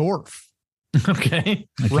Kevin Dorff. Okay.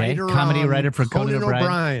 Comedy writer for Conan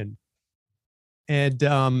O'Brien. And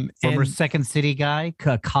former Second City guy,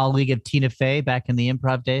 a colleague of Tina Fey back in the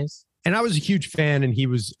Improv days. And I was a huge fan, and he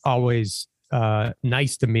was always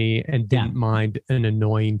nice to me and didn't mind an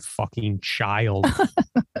annoying fucking child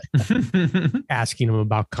asking him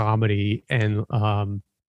about comedy. And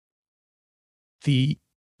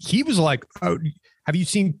he was like, oh, have you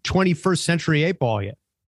seen 21st Century 8-Ball yet?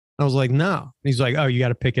 I was like, no. And he's like, oh, you got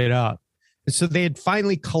to pick it up. And so they had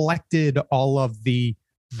finally collected all of the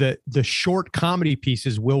short comedy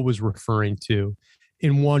pieces Will was referring to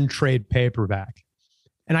in one trade paperback.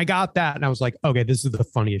 And I got that, and I was like, okay, this is the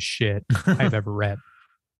funniest shit I've ever read.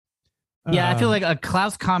 Yeah, I feel like a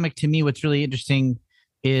Clowes comic, to me, what's really interesting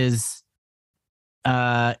is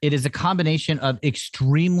it is a combination of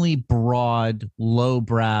extremely broad,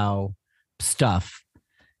 lowbrow stuff,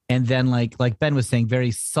 and then like Ben was saying,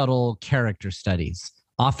 very subtle character studies,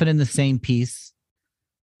 often in the same piece.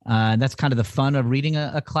 And that's kind of the fun of reading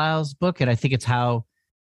a Clowes book. And I think it's how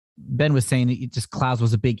Ben was saying, Clowes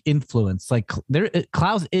was a big influence. Like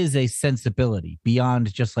Clowes is a sensibility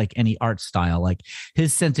beyond just like any art style. Like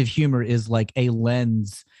his sense of humor is like a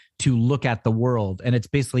lens to look at the world. And it's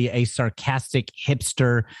basically a sarcastic,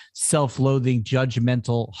 hipster, self-loathing,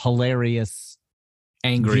 judgmental, hilarious,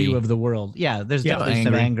 angry view of the world. Yeah, there's definitely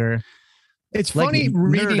some anger. It's like funny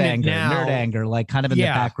reading nerd now. Nerd anger, like kind of in the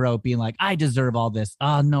back row, being like, I deserve all this.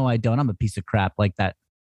 Oh, no, I don't. I'm a piece of crap, like that.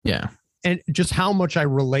 Yeah. And just how much I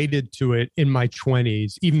related to it in my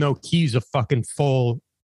 20s, even though he's a fucking full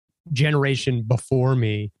generation before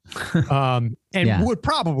me, and would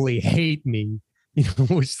probably hate me. You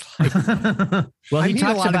know, it's like, well, he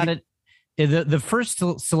talks about it. The first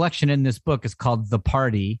selection in this book is called The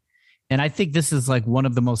Party. And I think this is like one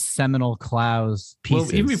of the most seminal Clowes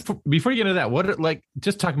pieces. Well, even before you get into that, what like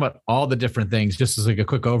just talking about all the different things, just as like a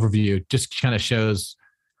quick overview, just kind of shows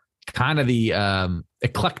kind of the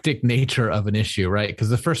eclectic nature of an issue, right? Because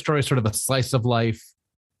the first story is sort of a slice of life,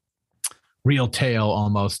 real tale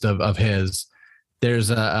almost of his. There's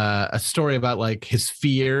a story about like his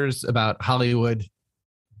fears about Hollywood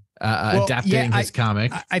adapting his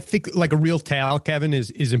comic. I think like a real tale, Kevin,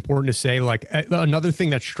 is important to say. Like another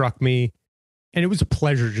thing that struck me, and it was a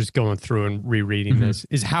pleasure just going through and rereading this,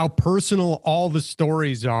 is how personal all the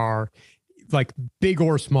stories are, like big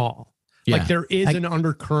or small. Yeah. Like there is an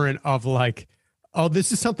undercurrent of like, oh,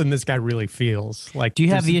 this is something this guy really feels. Like, do you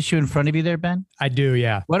have the issue in front of you there, Ben? I do,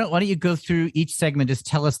 yeah. Why don't you go through each segment, just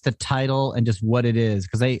tell us the title and just what it is?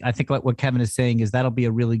 Because I think like what Kevin is saying is that'll be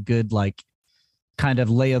a really good like kind of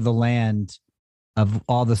lay of the land of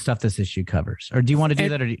all the stuff this issue covers. Or do you want to do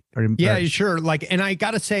that? Or sure. Like, and I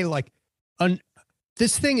got to say, like,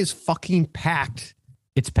 this thing is fucking packed.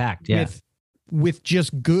 It's packed, yeah. With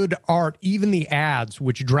just good art, even the ads,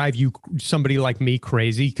 which drive somebody like me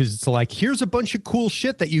crazy, because it's like, here's a bunch of cool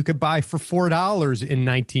shit that you could buy for $4 in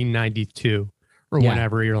 1992 or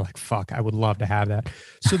whenever. You're like, fuck, I would love to have that.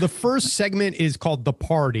 So the first segment is called The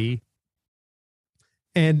Party.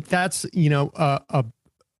 And that's, you know,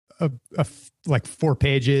 like 4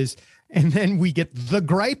 pages. And then we get The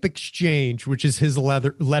Gripe Exchange, which is his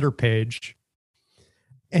letter page.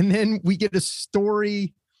 And then we get a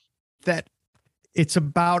story that It's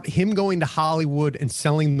about him going to Hollywood and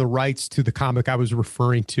selling the rights to the comic I was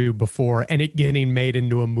referring to before, and it getting made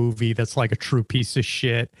into a movie that's like a true piece of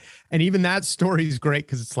shit. And even that story is great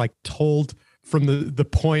because it's like told from the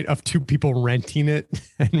point of two people renting it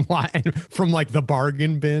and from like the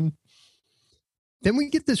bargain bin. Then we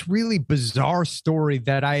get this really bizarre story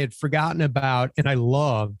that I had forgotten about and I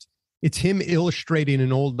loved. It's him illustrating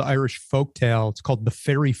an old Irish folktale. It's called The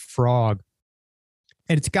Fairy Frog.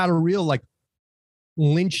 And it's got a real like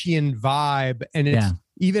Lynchian vibe, and it's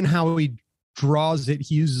even how he draws it.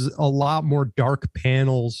 He uses a lot more dark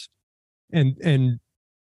panels and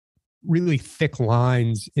really thick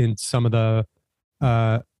lines in some of the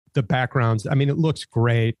backgrounds. I mean, it looks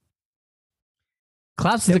great.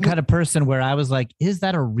 Klaus is the kind of person where I was like, is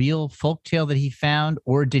that a real folktale that he found,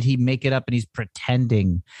 or did he make it up and he's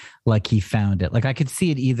pretending like he found it? Like I could see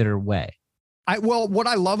it either way. What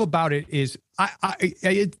I love about it is I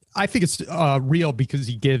think it's real because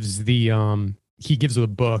he gives the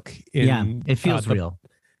book. It feels real.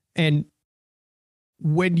 And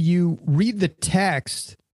when you read the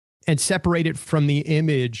text and separate it from the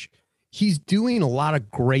image, he's doing a lot of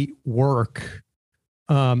great work.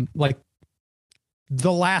 Like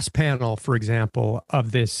the last panel, for example,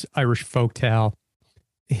 of this Irish folktale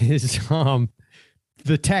is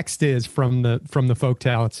the text is from the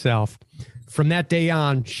folktale itself. From that day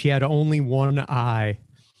on, she had only one eye.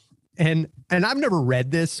 And I've never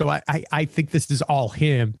read this, so I think this is all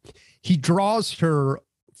him. He draws her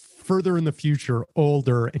further in the future,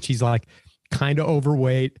 older, and she's like kind of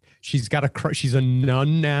overweight. She's a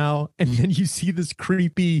nun now. And then you see this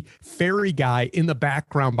creepy fairy guy in the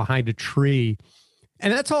background behind a tree.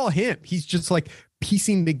 And that's all him. He's just like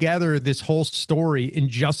piecing together this whole story in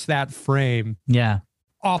just that frame. Yeah.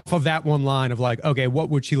 Off of that one line of like, okay, what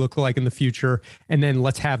would she look like in the future? And then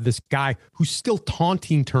let's have this guy who's still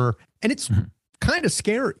taunting her. And it's kind of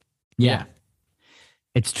scary. Yeah.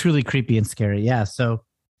 It's truly creepy and scary. Yeah. So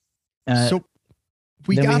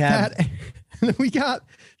we got that. We got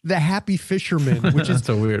The Happy Fisherman, which is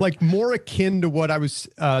so weird. Like more akin to what I was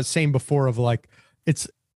saying before of like, it's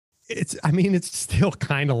still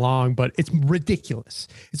kind of long, but it's ridiculous.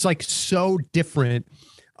 It's like so different.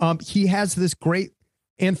 He has this great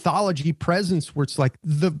anthology presence where it's like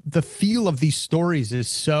the feel of these stories is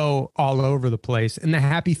so all over the place. And The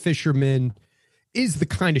Happy Fisherman is the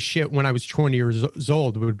kind of shit when I was 20 years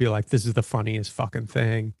old would be like, this is the funniest fucking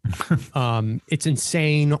thing. It's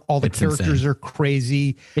insane. All the characters are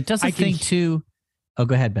crazy. It does a thing too. Oh,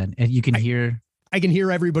 go ahead, Ben. And you can hear. I can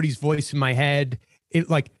hear everybody's voice in my head. It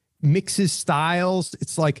like mixes styles.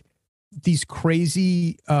 It's like these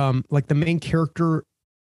crazy, like the main character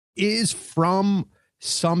is from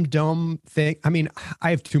some dumb thing. I mean, I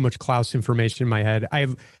have too much Klaus information in my head.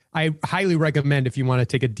 I highly recommend, if you want to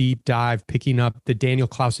take a deep dive, picking up the Daniel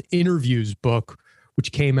Klaus Interviews book,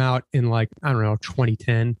 which came out in like, I don't know,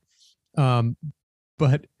 2010.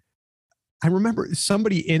 But I remember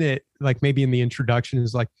somebody in it, like maybe in the introduction,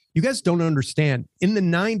 is like, you guys don't understand. In the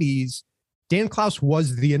 90s, Dan Klaus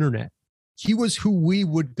was the internet. He was who we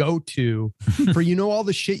would go to for, all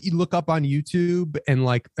the shit you look up on YouTube and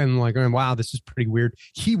like, wow, this is pretty weird.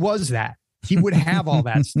 He was that. He would have all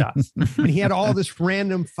that stuff. And he had all this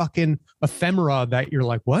random fucking ephemera that you're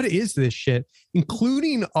like, what is this shit?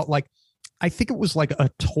 Including like, I think it was like a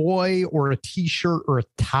toy or a t-shirt or a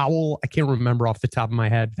towel. I can't remember off the top of my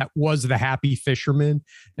head. That was The Happy Fisherman.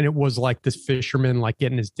 And it was like this fisherman, like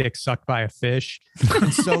getting his dick sucked by a fish.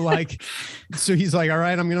 And so he's like, all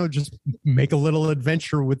right, I'm going to just make a little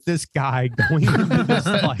adventure with this guy going into this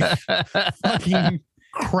like fucking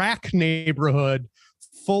crack neighborhood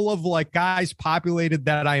full of like guys populated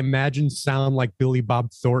that I imagine sound like Billy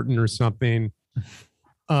Bob Thornton or something.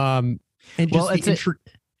 And just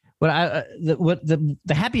the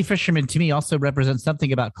Happy Fisherman to me also represents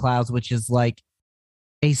something about Klaus, which is like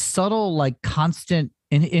a subtle, like constant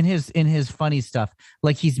in his funny stuff.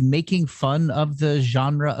 Like he's making fun of the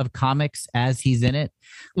genre of comics as he's in it.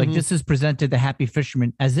 Like this is presented, the Happy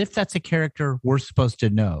Fisherman, as if that's a character we're supposed to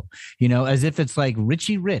know, as if it's like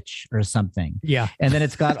Richie Rich or something. Yeah. And then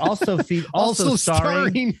it's got also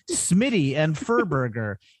starring Smitty and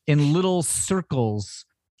Furburger in little circles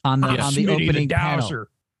on the opening panel.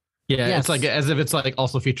 Yeah, yes. It's like as if it's like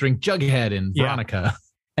also featuring Jughead and Veronica.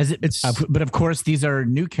 But of course, these are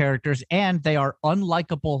new characters, and they are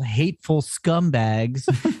unlikable, hateful scumbags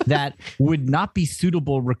that would not be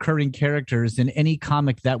suitable recurring characters in any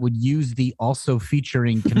comic that would use the also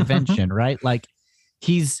featuring convention, right? Like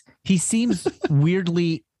he seems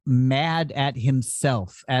weirdly mad at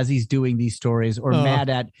himself as he's doing these stories, or mad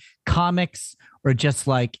at comics, or just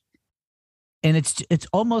like and it's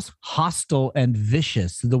almost hostile and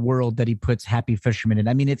vicious, the world that he puts Happy Fisherman in.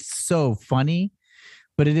 I mean, it's so funny,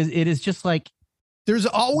 but it is just like there's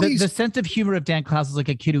always the sense of humor of Dan Clowes is like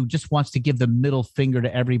a kid who just wants to give the middle finger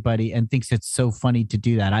to everybody and thinks it's so funny to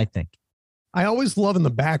do that. I always love in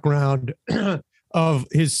the background of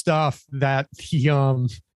his stuff that the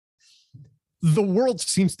world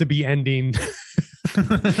seems to be ending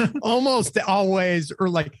almost always, or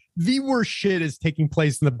like the worst shit is taking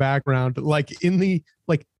place in the background. Like in the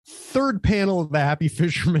third panel of the Happy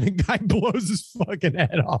Fisherman, a guy blows his fucking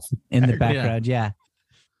head off in the background. Yeah.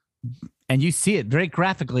 And you see it very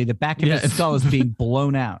graphically. The back of his skull is being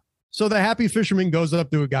blown out. So the Happy Fisherman goes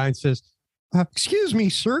up to a guy and says, excuse me,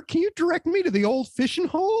 sir, can you direct me to the old fishing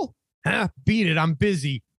hole? Beat it. I'm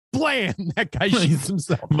busy. Blam! That guy shoots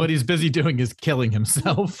himself. What he's busy doing is killing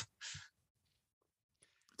himself.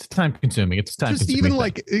 It's time consuming. It's time just consuming. Even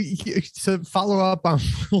like to follow up on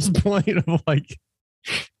Will's point of like,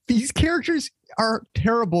 these characters are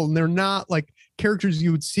terrible and they're not like characters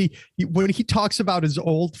you would see when he talks about his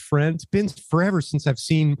old friends. Been forever since I've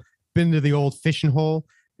been to the old fishing hole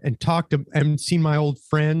and talked to and seen my old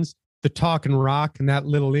friends, the Talking Rock and that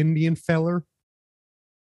little Indian feller.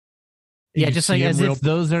 Yeah, just like as if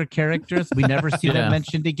those are characters. We never see them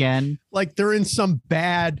mentioned again. Like they're in some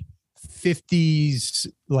bad 50s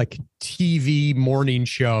like TV morning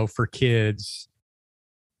show for kids.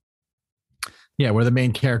 Yeah, where the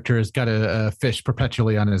main character has got a fish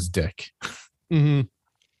perpetually on his dick. Mm-hmm.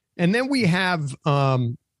 And then we have,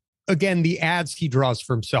 again, the ads he draws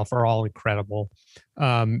for himself are all incredible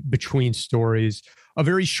between stories. A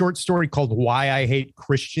very short story called Why I Hate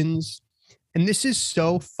Christians. And this is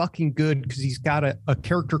so fucking good because he's got a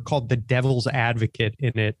character called the Devil's Advocate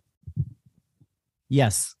in it.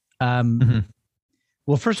 Yes.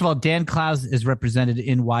 Well, first of all, Dan Clowes is represented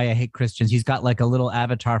in Why I Hate Christians. He's got like a little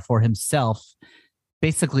avatar for himself,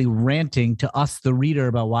 basically ranting to us, the reader,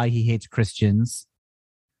 about why he hates Christians.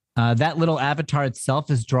 That little avatar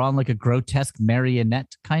itself is drawn like a grotesque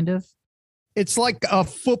marionette, kind of. It's like a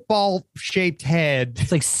football-shaped head.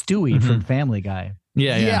 It's like Stewie from Family Guy.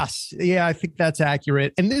 Yeah. Yes. Yeah, I think that's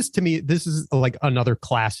accurate. And this, to me, this is like another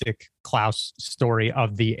classic Clowes story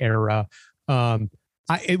of the era.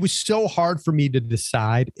 It was so hard for me to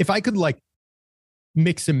decide. If I could like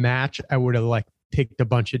mix and match, I would have like picked a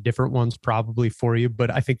bunch of different ones probably for you. But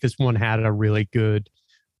I think this one had a really good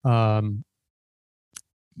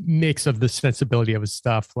mix of the sensibility of his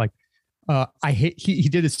stuff. Like he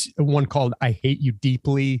did a one called I Hate You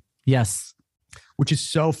Deeply. Yes. Which is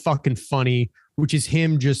so fucking funny, which is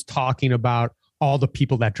him just talking about all the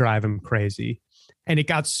people that drive him crazy. And it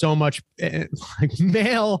got so much like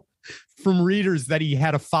mail from readers that he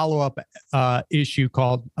had a follow-up issue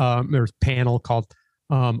called, or panel called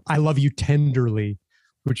I Love You Tenderly,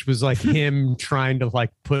 which was like him trying to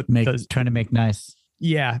like trying to make nice.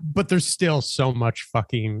 Yeah, but there's still so much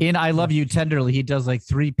fucking... In I Love You Tenderly, he does like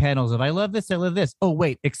 3 panels of I love this, I love this. Oh,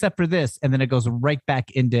 wait, except for this. And then it goes right back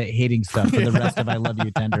into hating stuff for the rest of I Love You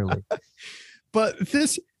Tenderly. But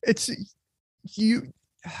this,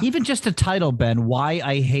 even just a title, Ben, Why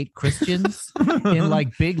I Hate Christians, in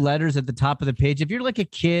like big letters at the top of the page. If you're like a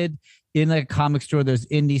kid in like a comic store, there's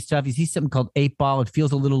indie stuff. You see something called 8-Ball. It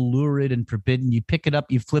feels a little lurid and forbidden. You pick it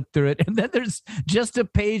up, you flip through it, and then there's just a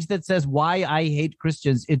page that says Why I Hate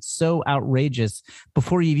Christians. It's so outrageous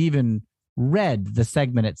before you've even read the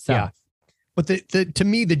segment itself. Yeah. But to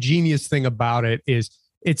me, the genius thing about it is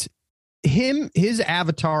it's his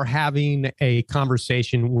avatar having a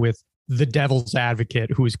conversation with the Devil's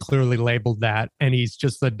Advocate, who is clearly labeled that, and he's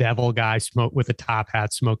just the devil guy with a top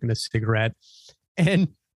hat smoking a cigarette. And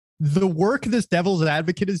the work this Devil's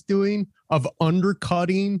Advocate is doing of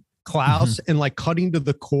undercutting Clowes and like cutting to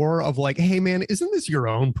the core of like, hey man, isn't this your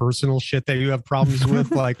own personal shit that you have problems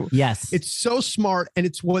with? Like, yes, it's so smart, and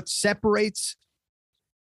it's what separates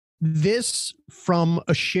this from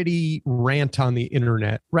a shitty rant on the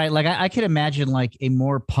internet. Right. Like I could imagine like a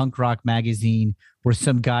more punk rock magazine where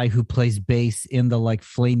some guy who plays bass in the like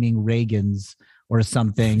Flaming Reagans or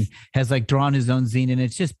something has like drawn his own zine, and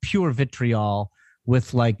it's just pure vitriol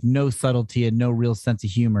with like no subtlety and no real sense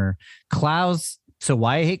of humor. Clowes, so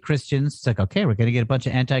Why I Hate Christians. It's like, okay, we're going to get a bunch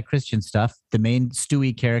of anti-Christian stuff. The main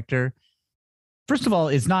Stewie character, first of all,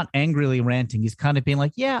 is not angrily ranting. He's kind of being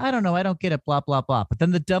like, yeah, I don't know. I don't get it, blah, blah, blah. But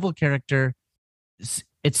then the devil character,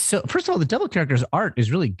 it's so, first of all, the devil character's art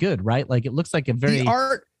is really good, right? Like it looks like a very...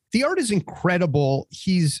 The art is incredible.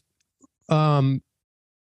 He's, and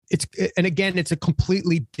again, it's a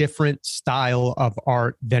completely different style of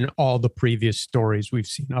art than all the previous stories we've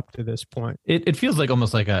seen up to this point. It feels like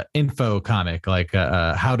almost like a info comic, like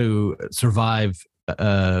how to survive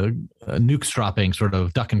nuke dropping sort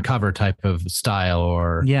of duck and cover type of style,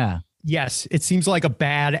 or Yes, it seems like a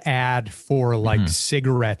bad ad for like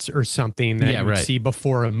cigarettes or something that you would see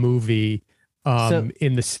before a movie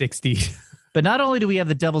in the 60s. But not only do we have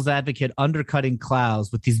the devil's advocate undercutting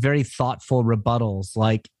Klaus with these very thoughtful rebuttals,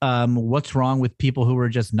 like what's wrong with people who are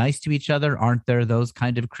just nice to each other? Aren't there those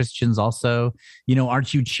kind of Christians also? You know,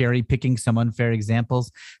 aren't you cherry picking some unfair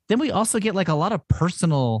examples? Then we also get like a lot of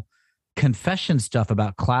personal confession stuff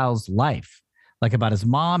about Klaus' life, like about his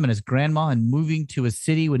mom and his grandma and moving to a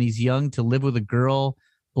city when he's young to live with a girl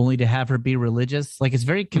only to have her be religious. Like it's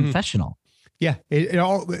very confessional. Yeah, it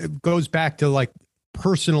all goes back to like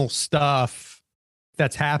personal stuff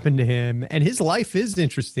that's happened to him, and his life is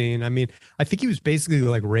interesting. I mean, I think he was basically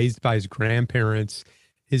like raised by his grandparents.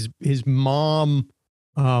 His mom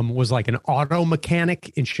was like an auto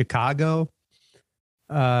mechanic in Chicago.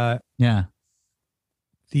 I didn't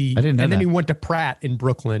know and then that. he went to Pratt in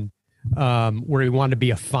Brooklyn, where he wanted to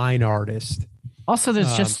be a fine artist. Also,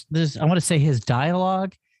 there's I want to say his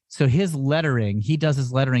dialogue. So his lettering, he does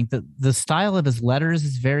his lettering. The style of his letters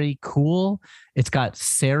is very cool. It's got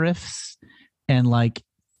serifs and like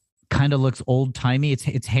kind of looks old timey.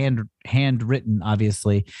 It's handwritten,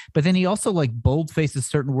 obviously. But then he also like bold faces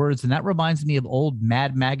certain words, and that reminds me of old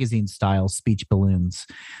Mad Magazine style speech balloons,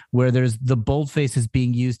 where there's the bold faces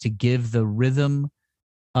being used to give the rhythm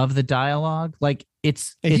of the dialogue. Like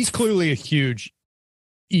he's clearly a huge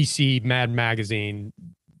EC Mad Magazine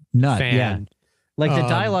fan. Yeah. Like the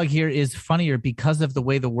dialogue here is funnier because of the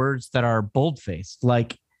way the words that are bold-faced.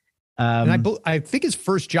 Like, and I think his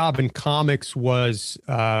first job in comics was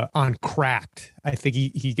on Cracked. I think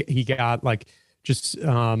he got like just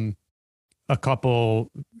a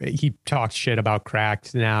couple. He talks shit about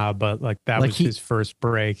Cracked now, but like that was his first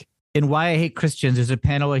break. In Why I Hate Christians, there's a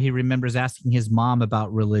panel where he remembers asking his mom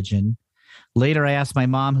about religion. Later, I asked my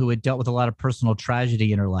mom, who had dealt with a lot of personal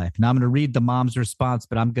tragedy in her life. Now I'm going to read the mom's response,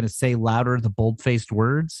 but I'm going to say louder the bold-faced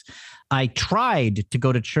words. I tried to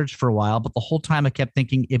go to church for a while, but the whole time I kept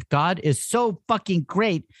thinking, if God is so fucking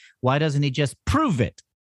great, why doesn't he just prove it?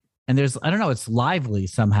 And I don't know, it's lively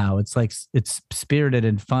somehow. It's like, it's spirited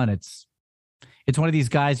and fun. It's one of these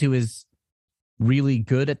guys who is really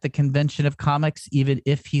good at the convention of comics, even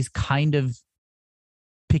if he's kind of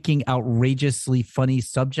picking outrageously funny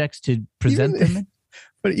subjects to present them.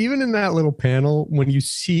 But even in that little panel, when you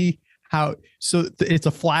see how, it's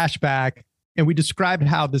a flashback, and we described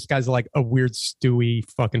how this guy's like a weird Stewie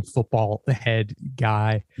fucking football head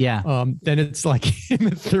guy. Yeah. Then it's like in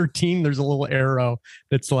the 13, there's a little arrow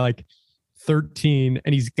that's like 13,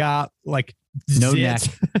 and he's got like no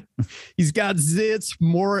zits. neck. He's got zits,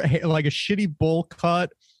 more like a shitty bowl cut,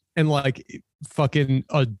 and like fucking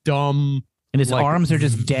a dumb. And his like arms are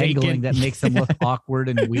just dangling. vacant, that makes him look awkward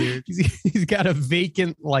and weird. He's got a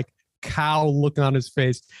vacant like cow look on his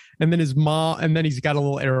face. And then his mom, and then he's got a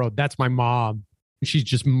little arrow. That's my mom. And she's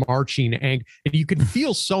just marching. And you can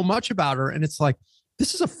feel so much about her. And it's like,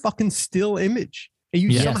 this is a fucking still image. And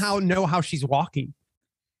you somehow know how she's walking.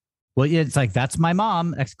 Well, yeah, it's like, that's my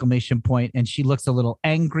mom, ! And she looks a little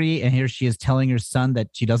angry. And here she is telling her son that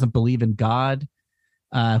she doesn't believe in God.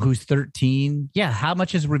 Who's 13. Yeah, how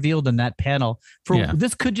much is revealed in that panel?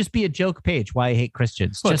 This could just be a joke page. Why I Hate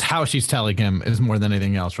Christians. Well, just it's how she's telling him is more than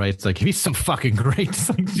anything else, right? It's like, he's so fucking great. It's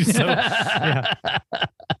like, she's so,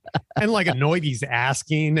 and like annoyed he's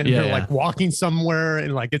asking, and they're like walking somewhere,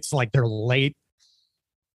 and like it's like they're late.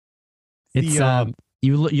 It's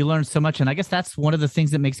you learn so much, and I guess that's one of the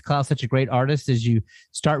things that makes Klaus such a great artist is you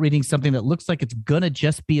start reading something that looks like it's gonna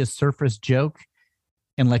just be a surface joke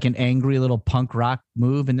and like an angry little punk rock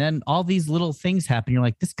move. And then all these little things happen. You're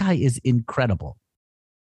like, this guy is incredible.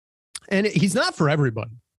 And he's not for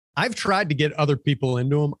everybody. I've tried to get other people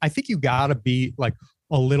into him. I think you got to be like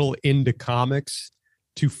a little into comics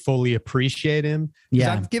to fully appreciate him.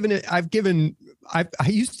 Yeah. I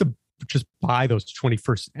used to just buy those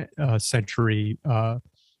 21st century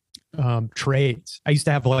trades. I used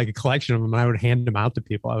to have like a collection of them, and I would hand them out to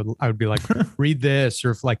people. I would be like, read this,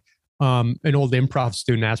 or if like, an old improv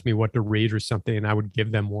student asked me what to read or something, and I would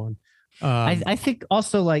give them one. I think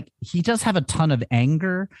also like he does have a ton of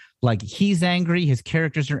anger. Like he's angry. His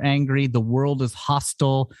characters are angry. The world is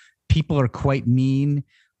hostile. People are quite mean.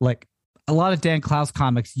 Like a lot of Dan Klaus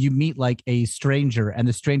comics, you meet like a stranger, and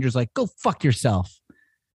the stranger's like, go fuck yourself.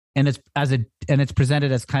 And it's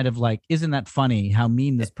presented as kind of like, isn't that funny how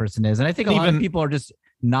mean this person is? And I think a lot of people are just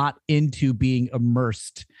not into being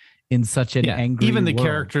immersed in such an angry even the world.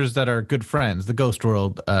 Characters that are good friends, the Ghost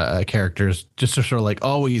World characters, just are sort of like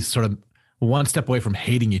always sort of one step away from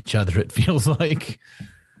hating each other, it feels like.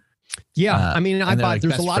 Yeah, I mean, I and they're, thought like,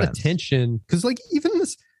 there's a best lot of friends. tension because, like, even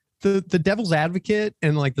this, the Devil's Advocate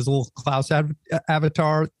and like this little Klaus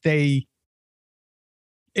avatar, it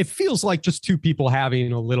feels like just two people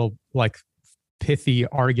having a little like pithy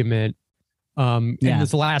argument. In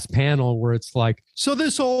this last panel where it's like, so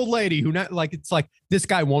this old lady who not like, it's like this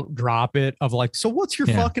guy won't drop it of like, so what's your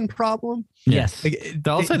fucking problem? Yes. Like,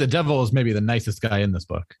 I'll say the devil is maybe the nicest guy in this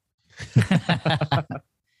book. The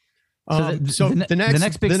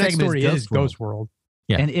next big segment story is is Ghost World.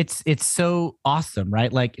 Yeah. And it's so awesome,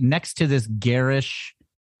 right? Like next to this garish,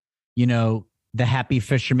 the happy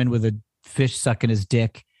fisherman with a fish sucking his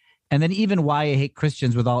dick. And then even Why I Hate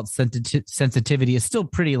Christians with all its sensitivity is still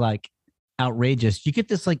pretty like outrageous. You get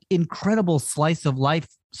this like incredible slice of life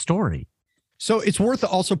story. So it's worth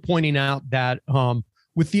also pointing out that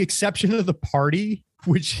with the exception of the party,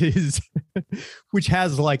 which has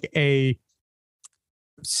like a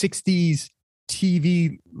 60s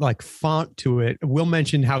TV like font to it. Will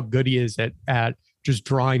mentioned how good he is at just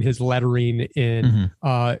drawing his lettering in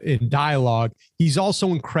dialogue. He's also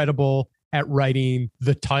incredible at writing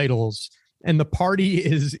the titles. And the party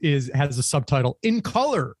has a subtitle in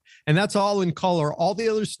color. And that's all in color. All the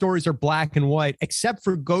other stories are black and white, except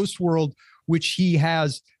for Ghost World, which he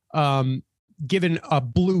has given a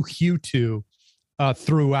blue hue to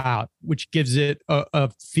throughout, which gives it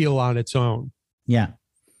a feel on its own. Yeah.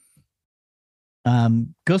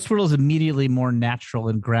 Ghost World is immediately more natural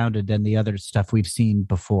and grounded than the other stuff we've seen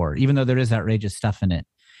before, even though there is outrageous stuff in it.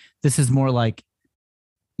 This is more like,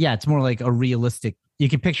 it's more like a realistic, you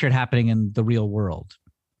can picture it happening in the real world.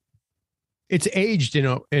 It's aged in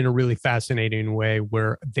a really fascinating way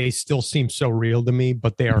where they still seem so real to me,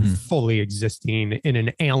 but they are fully existing in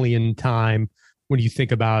an alien time. When you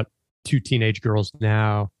think about two teenage girls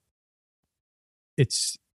now,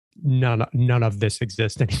 it's none of this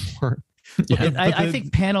exists anymore. I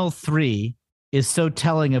think panel 3 is so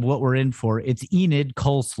telling of what we're in for. It's Enid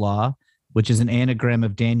Coleslaw, which is an anagram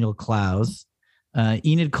of Daniel Clowes.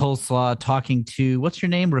 Enid Coleslaw talking to, what's your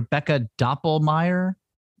name? Rebecca Doppelmayr?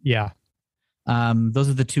 Yeah. Those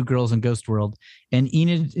are the two girls in Ghost World. And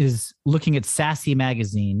Enid is looking at Sassy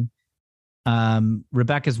magazine.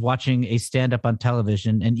 Rebecca's watching a stand-up on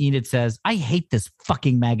television, and Enid says, I hate this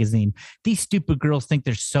fucking magazine. These stupid girls think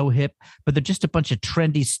they're so hip, but they're just a bunch of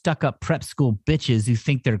trendy, stuck-up prep school bitches who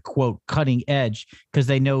think they're, quote, cutting edge because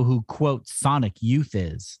they know who, quote, Sonic Youth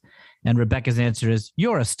is. And Rebecca's answer is,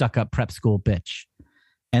 you're a stuck-up prep school bitch.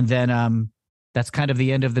 And then that's kind of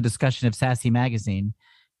the end of the discussion of Sassy magazine.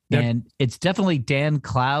 Yep. And it's definitely Dan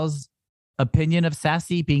Clowes' opinion of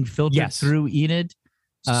Sassy being filtered through Enid.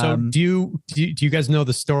 So do you guys know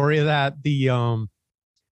the story of that?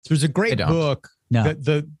 There's a great book. No.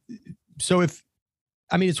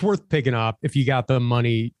 It's worth picking up if you got the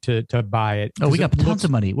money to buy it. Oh, we got tons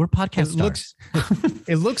of money. We're podcast stars.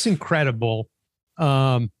 It looks incredible.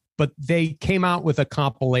 But they came out with a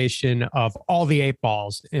compilation of all the 8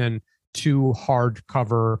 balls in 2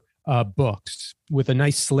 hardcover books with a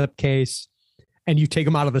nice slipcase. And you take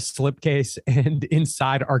them out of the slipcase, and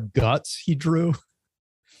inside are guts he drew.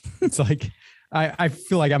 It's like, I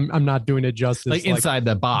feel like I'm not doing it justice. Like inside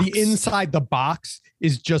the box. The inside the box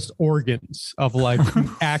is just organs of like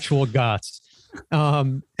actual guts.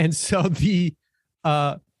 And so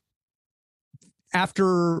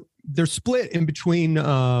after they're split in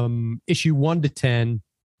between issue 1 to 10,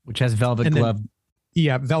 which has Velvet Glove.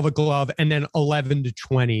 Velvet Glove, and then 11 to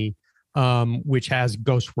 20, which has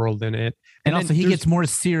Ghost World in it. And also he gets more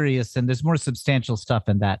serious, and there's more substantial stuff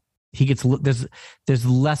in that. He gets there's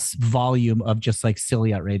less volume of just like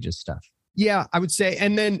silly, outrageous stuff. Yeah, I would say.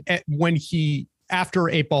 And then after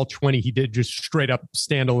 8 Ball 20, he did just straight up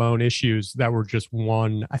standalone issues that were just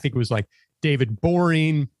one. I think it was like David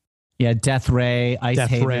Boring. Yeah, Death Ray, Ice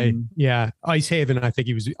Haven. Yeah, Ice Haven. I think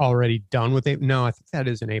he was already done with it. No, I think that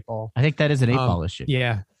is an 8 Ball. I think that is an 8 Ball issue.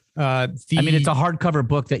 Yeah. It's a hardcover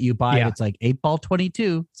book that you buy. Yeah. It's like 8 Ball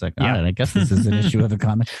 22. It's like, all right, I guess this is an issue of a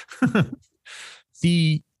comic.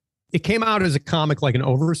 It came out as a comic, like an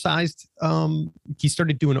oversized. He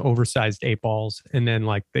started doing oversized 8 balls, and then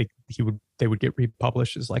like they would get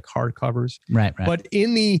republished as like hardcovers. Right. But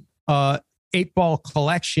in the 8 ball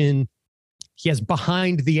collection, he has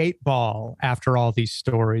Behind the 8 Ball after all these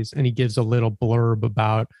stories, and he gives a little blurb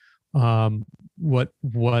about what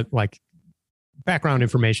like background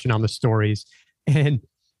information on the stories. And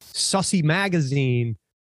Sussy Magazine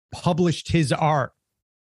published his art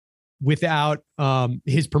without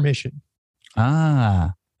his permission.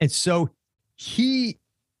 And so he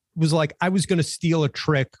was like, I was going to steal a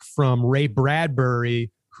trick from Ray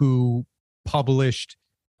Bradbury, who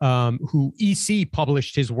EC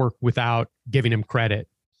published his work without giving him credit.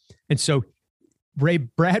 And so Ray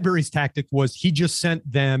Bradbury's tactic was he just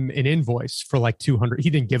sent them an invoice for like 200. He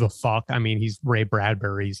didn't give a fuck. I mean, he's Ray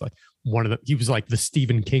Bradbury. He's like he was like the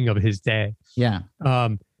Stephen King of his day. Yeah.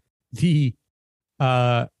 He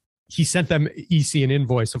sent them EC an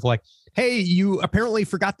invoice of like, hey, you apparently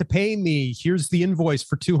forgot to pay me. Here's the invoice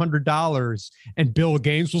for $200. And Bill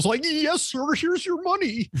Gaines was like, yes, sir, here's your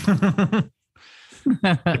money.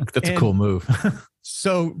 That's a cool move.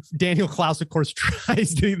 So Daniel Klaus, of course,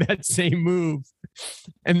 tries to do that same move.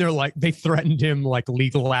 And they're like, they threatened him like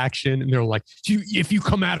legal action. And they're like, if you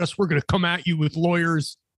come at us, we're going to come at you with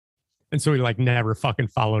lawyers. And so he like never fucking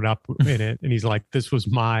followed up in it. And he's like, this was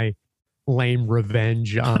my lame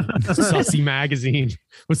revenge on Sussy Magazine,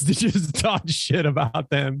 was to just talk shit about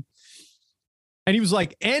them. And he was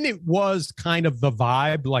like, and it was kind of the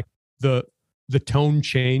vibe, like the tone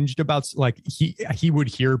changed about, like he would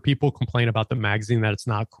hear people complain about the magazine that it's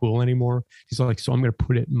not cool anymore. He's like, so I'm going to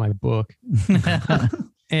put it in my book.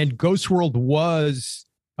 And Ghost World was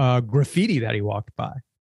graffiti that he walked by.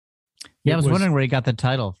 Yeah, I was wondering where he got the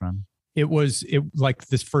title from. It like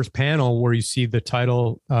this first panel where you see the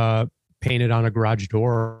title painted on a garage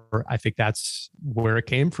door. I think that's where it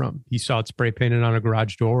came from. He saw it spray painted on a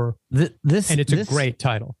garage door. And it's a great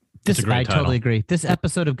title. I totally agree. This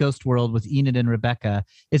episode of Ghost World with Enid and Rebecca,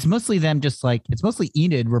 it's mostly them it's mostly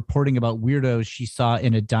Enid reporting about weirdos she saw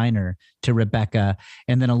in a diner to Rebecca,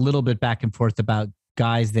 and then a little bit back and forth about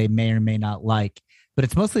guys they may or may not like. But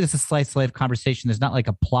it's mostly just a slice of life conversation. There's not like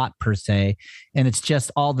a plot per se. And it's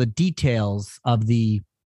just all the details of the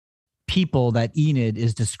people that Enid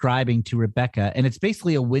is describing to Rebecca. And it's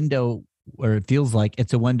basically a window, or it feels like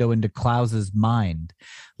it's a window into Klaus's mind,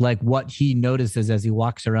 like what he notices as he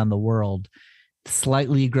walks around the world.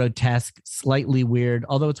 Slightly grotesque, slightly weird.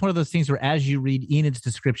 Although it's one of those things where as you read Enid's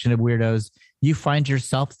description of weirdos, you find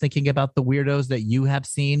yourself thinking about the weirdos that you have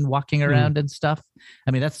seen walking around and stuff.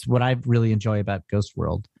 I mean, that's what I really enjoy about Ghost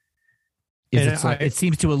World. It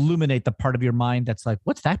seems to illuminate the part of your mind that's like,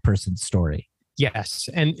 what's that person's story? Yes.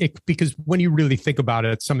 And because when you really think about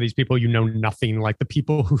it, some of these people, you know nothing, like the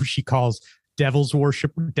people who she calls devil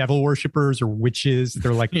worshippers or witches.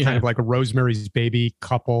 They're like kind of like a Rosemary's Baby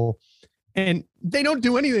couple. And they don't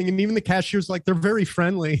do anything. And even the cashier's like, they're very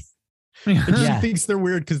friendly. And she thinks they're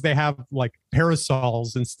weird because they have like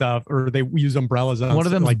parasols and stuff, or they use umbrellas. One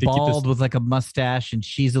of them's like bald with like a mustache, and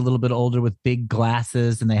she's a little bit older with big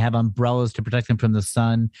glasses, and they have umbrellas to protect them from the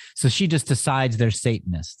sun. So she just decides they're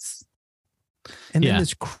Satanists. And then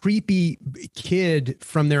this creepy kid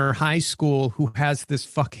from their high school who has this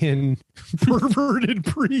fucking perverted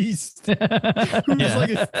priest who's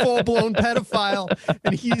like a full-blown pedophile.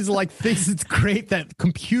 And he's like, thinks it's great that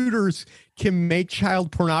computers can make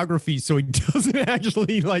child pornography, so he doesn't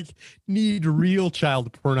actually like need real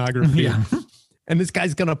child pornography. Yeah. And this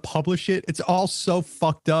guy's going to publish it. It's all so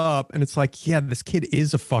fucked up. And it's like, yeah, this kid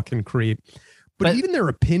is a fucking creep. But even their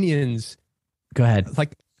opinions. Go ahead.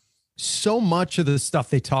 Like, so much of the stuff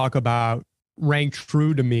they talk about rang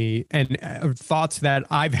true to me, and thoughts that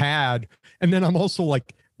I've had. And then I'm also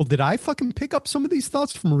like, well, did I fucking pick up some of these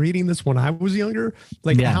thoughts from reading this when I was younger?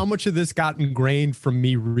 Like how much of this got ingrained from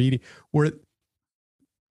me reading, where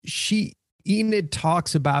Enid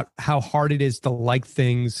talks about how hard it is to like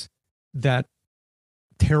things that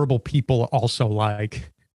terrible people also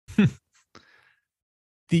like.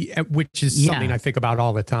 Which is something I think about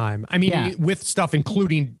all the time. I mean, with stuff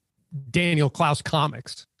including Daniel Klaus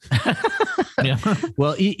comics.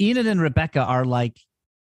 Well, Enid and Rebecca are like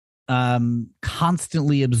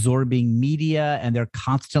constantly absorbing media, and they're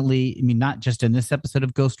constantly, I mean, not just in this episode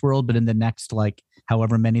of Ghost World, but in the next, like,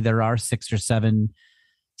 however many there are, 6 or 7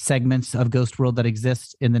 segments of Ghost World that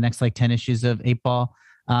exist in the next like 10 issues of 8 Ball.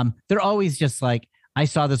 They're always just like, I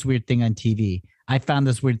saw this weird thing on TV. I found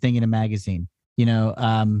this weird thing in a magazine. You know,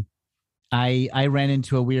 I ran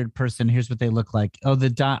into a weird person. Here's what they look like. Oh,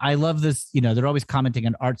 I love this. You know, they're always commenting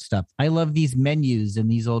on art stuff. I love these menus in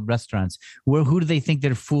these old restaurants. Who do they think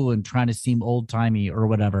they're fooling, trying to seem old timey or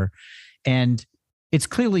whatever? And it's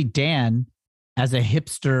clearly Dan, as a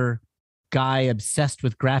hipster guy obsessed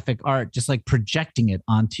with graphic art, just like projecting it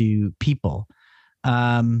onto people.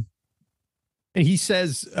 And he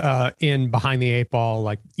says in Behind the 8 Ball,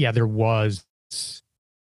 like, yeah, there was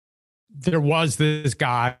this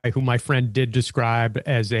guy who my friend did describe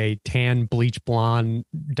as a tan, bleach blonde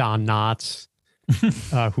Don Knotts,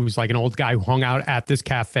 who's like an old guy who hung out at this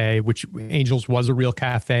cafe, which Angels was a real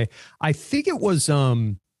cafe. I think it was,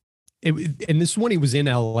 and this is when he was in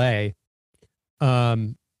LA.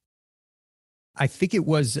 I think it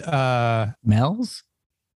was Mel's?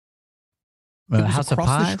 It was House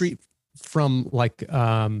across the street from like,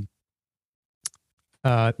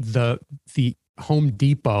 the Home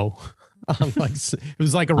Depot. It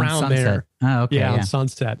was like around there. Oh, okay. Yeah, on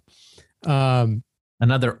Sunset.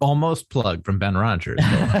 Another almost plug from Ben Rogers.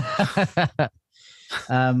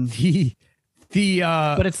 But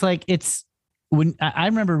it's like when I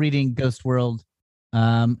remember reading Ghost World.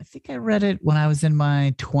 I think I read it when I was in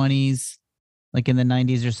my 20s, like in the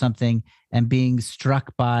 90s or something, and being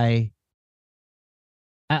struck by.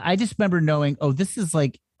 I just remember knowing, oh, this is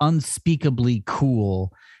like unspeakably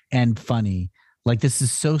cool and funny. Like this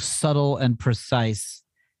is so subtle and precise,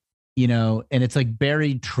 and it's like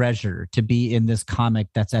buried treasure to be in this comic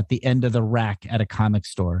that's at the end of the rack at a comic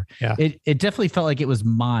store. Yeah. It definitely felt like it was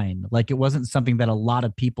mine. Like it wasn't something that a lot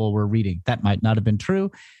of people were reading. That might not have been true.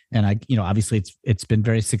 And obviously it's been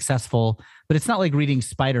very successful, but it's not like reading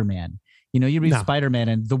Spider-Man. You read Spider-Man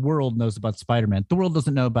and the world knows about Spider-Man. The world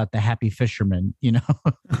doesn't know about the Happy Fisherman,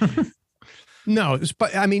 No,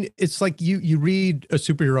 but I mean, it's like you read a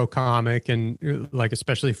superhero comic and like,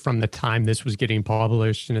 especially from the time this was getting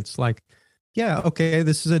published, and it's like, yeah, okay,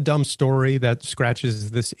 this is a dumb story that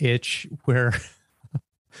scratches this itch where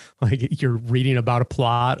like you're reading about a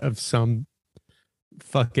plot of some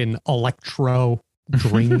fucking Electro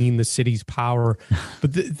draining the city's power.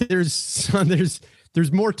 But there's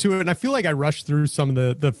more to it. And I feel like I rushed through some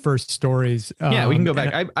of the first stories. Yeah, we can go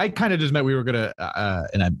back. I kind of just meant we were going to,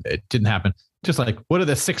 and it didn't happen. Just like, what are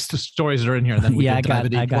the 6 stories that are in here? And then we I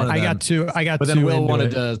got two. But then Will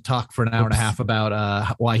wanted to talk for an hour and a half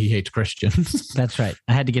about why he hates Christians. That's right.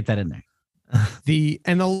 I had to get that in there. The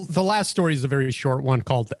last story is a very short one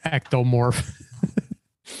called Ectomorph,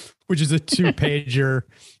 which is a 2-pager,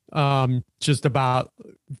 just about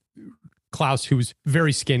Klaus, who's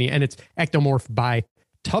very skinny, and it's Ectomorph by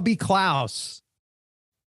Tubby Klaus.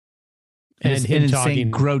 And it's an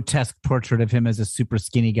insane, grotesque portrait of him as a super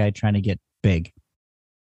skinny guy trying to get big.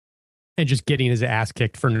 And just getting his ass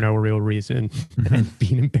kicked for no real reason and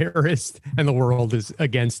being embarrassed, and the world is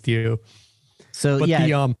against you. So,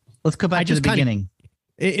 let's go back to the beginning.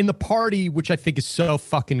 In the party, which I think is so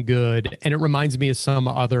fucking good, and it reminds me of some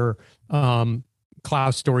other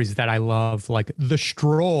Klaus stories that I love, like The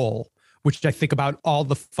Stroll, which I think about all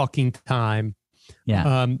the fucking time.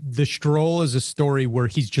 Yeah. The Stroll is a story where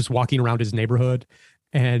he's just walking around his neighborhood,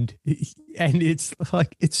 and it's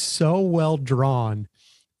like, it's so well drawn.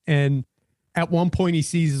 And at one point he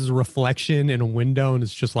sees his reflection in a window and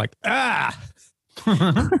it's just like, and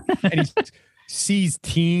he sees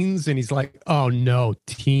teens and he's like, oh no,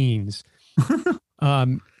 teens.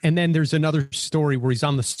 And then there's another story where he's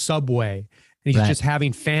on the subway and he's just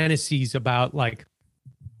having fantasies about, like,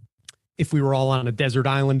 if we were all on a desert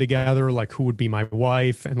island together, like, who would be my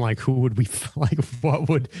wife, and like, who would we, like, what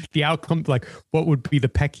would the outcome, like, what would be the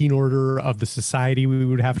pecking order of the society we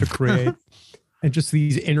would have to create. And just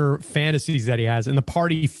these inner fantasies that he has. And the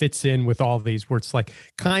party fits in with all these, where it's like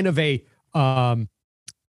kind of a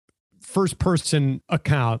first person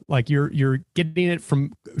account. Like you're getting it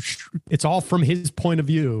from, it's all from his point of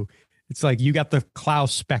view. It's like you got the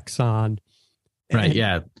Klaus specs on. Right.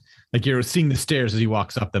 Yeah. Like you're seeing the stairs as he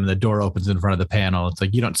walks up them, and the door opens in front of the panel. It's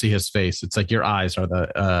like you don't see his face. It's like your eyes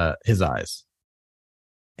are his eyes.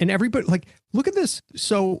 And everybody, like, look at this.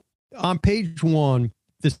 So on page 1,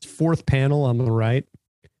 this 4th panel on the right,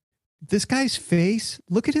 this guy's face,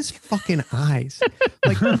 look at his fucking eyes.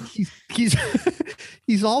 Like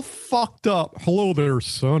he's all fucked up. Hello there,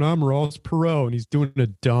 son. I'm Ross Perot. And he's doing a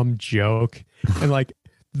dumb joke. And like,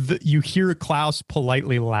 you hear Klaus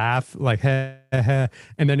politely laugh, like, heh, heh, heh.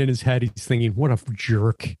 And then in his head, he's thinking, what a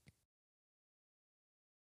jerk.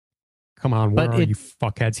 Come on, where are you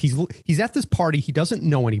fuckheads? He's at this party. He doesn't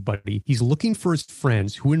know anybody. He's looking for his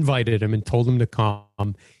friends who invited him and told him to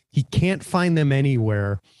come. He can't find them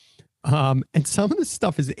anywhere. And some of the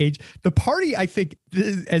stuff is aged. The party, I think,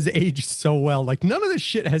 has aged so well. Like, none of this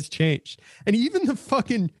shit has changed. And even the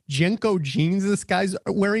fucking Jenko jeans this guy's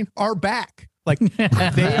wearing are back. Like,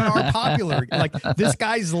 they are popular. Like, this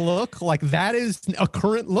guy's look, like, that is a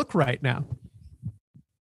current look right now.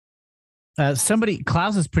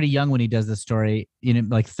 Klaus is pretty young when he does this story,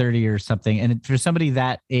 like 30 or something. And for somebody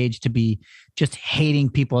that age to be just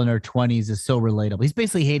hating people in their 20s is so relatable. He's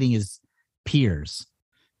basically hating his peers.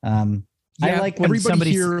 I like when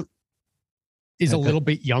everybody here is a little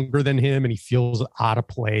bit younger than him and he feels out of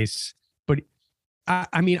place. But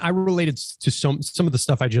I mean, I related to some of the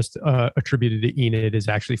stuff I just attributed to Enid is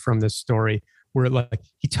actually from this story, where like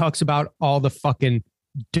he talks about all the fucking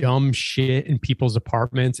dumb shit in people's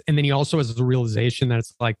apartments, and then he also has the realization that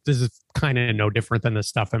it's like, this is kind of no different than the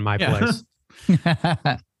stuff in my place.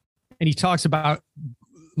 And he talks about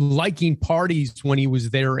liking parties when he was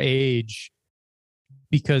their age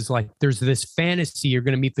because like there's this fantasy you're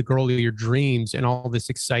going to meet the girl of your dreams and all this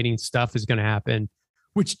exciting stuff is going to happen,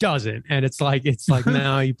 which doesn't. And it's like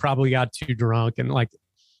no, you probably got too drunk. And like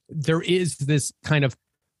there is this kind of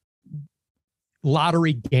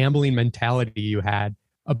lottery gambling mentality you had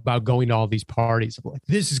about going to all these parties. Like,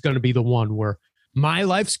 this is going to be the one where my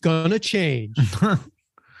life's going to change.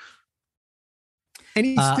 And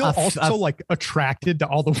he's still also like attracted to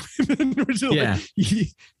all the women. Which is like,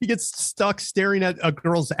 he gets stuck staring at a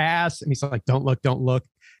girl's ass and he's like, don't look.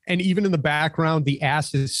 And even in the background, the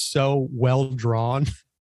ass is so well drawn.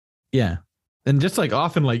 Yeah. And just like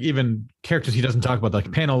often, like even characters he doesn't talk about, like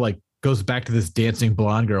Panel like goes back to this dancing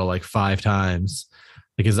blonde girl like 5 times.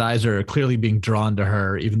 Like his eyes are clearly being drawn to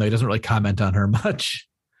her, even though he doesn't really comment on her much.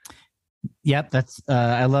 Yep. That's,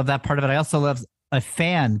 I love that part of it. I also love a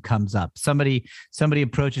fan comes up. Somebody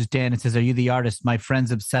approaches Dan and says, "Are you the artist? My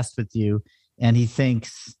friend's obsessed with you." And he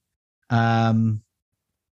thinks, some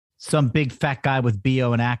big fat guy with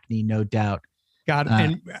BO and acne, no doubt. God,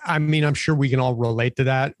 and I mean, I'm sure we can all relate to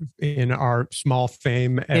that in our small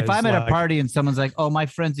fame. If I'm at a party and someone's like, "Oh, my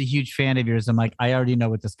friend's a huge fan of yours," I'm like, I already know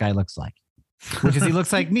what this guy looks like. Which is he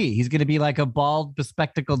looks like me. He's going to be like a bald,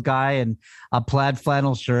 bespectacled guy in a plaid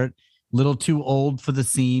flannel shirt. Little too old for the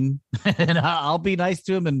scene, and I'll be nice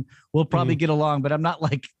to him and we'll probably get along, but I'm not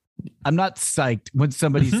psyched when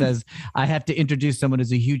somebody says I have to introduce someone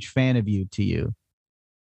who's a huge fan of you to you.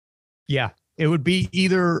 Yeah. It would be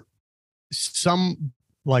either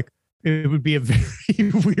it would be a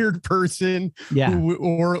very weird person,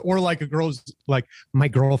 or like a girl's like, my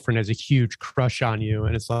girlfriend has a huge crush on you.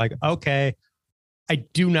 And it's like, okay, I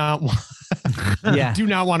do not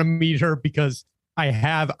want to meet her because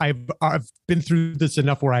I've been through this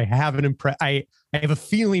enough where I have I have a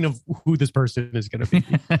feeling of who this person is going to be.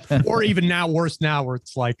 Or even worse now, where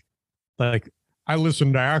it's like I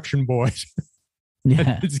listen to Action Boys.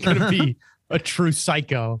 Yeah. It's going to be a true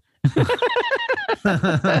psycho.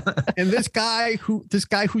 And this guy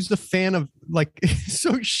who's a fan of like,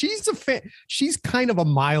 so she's a fan. She's kind of a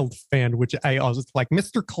mild fan, which I also like.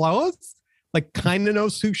 Mr. Clothes, like, kind of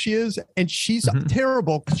knows who she is, and she's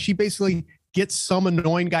terrible because she basically gets some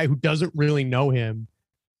annoying guy who doesn't really know him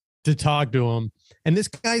to talk to him. And this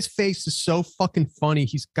guy's face is so fucking funny.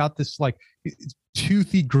 He's got this like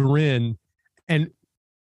toothy grin. And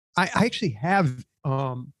I actually have,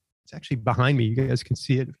 it's actually behind me. You guys can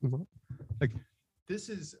see it if you want. Like, this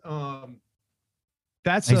is,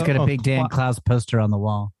 that's he's got a big Dan Clowes poster on the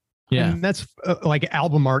wall. Yeah. And that's like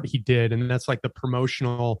album art he did. And that's like the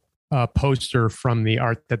promotional poster from the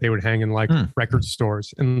art that they would hang in like record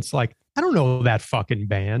stores. And it's like, I don't know that fucking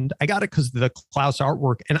band. I got it because of the Clowes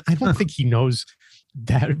artwork. And I don't think he knows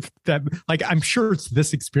that like, I'm sure it's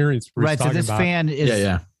this experience. Right. So this fan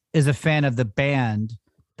is a fan of the band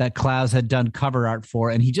that Clowes had done cover art for.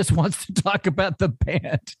 And he just wants to talk about the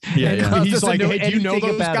band. Yeah. He's like, hey, do you know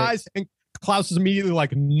those guys? And Clowes is immediately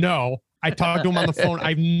like, no. I talked to him on the phone.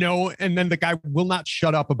 I know. And then the guy will not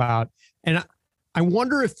shut up about. And I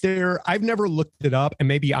wonder if I've never looked it up, and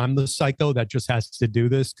maybe I'm the psycho that just has to do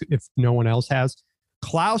this if no one else has.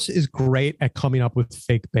 Clowes is great at coming up with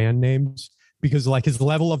fake band names because like his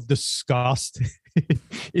level of disgust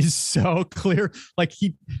is so clear. Like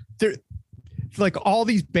like all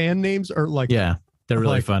these band names are like, yeah, they're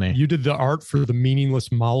really like, funny. You did the art for the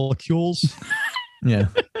Meaningless Molecules. Yeah.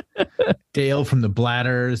 Dale from the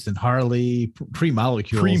Bladders and Harley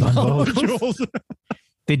pre-molecules.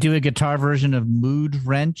 They do a guitar version of Mood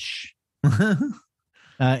Wrench in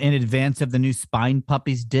advance of the new Spine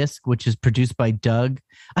Puppies disc, which is produced by Doug.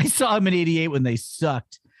 I saw him in '88 when they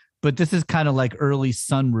sucked, but this is kind of like early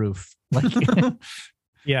Sunroof. Like,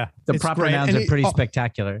 yeah, the proper nouns are pretty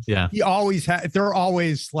spectacular. Yeah, he always they're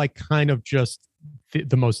always like kind of just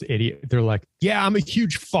the most idiot. They're like, yeah, I'm a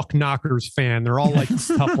huge Fuck Knockers fan. They're all like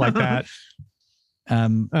stuff like that.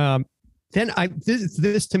 Then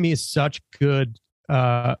this to me is such good.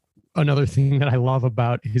 Another thing that I love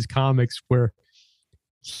about his comics where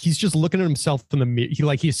he's just looking at himself in the mirror.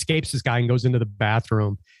 He escapes this guy and goes into the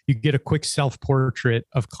bathroom. You get a quick self-portrait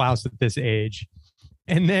of Clowes at this age.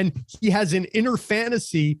 And then he has an inner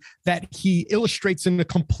fantasy that he illustrates in a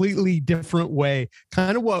completely different way.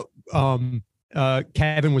 Kind of what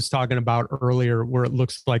Kevin was talking about earlier, where it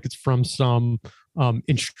looks like it's from some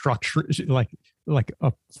instruction, like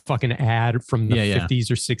a fucking ad from the 50s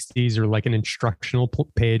or 60s, or like an instructional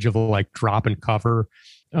page of like drop and cover.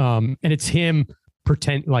 And it's him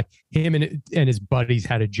like him and his buddies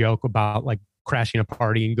had a joke about like crashing a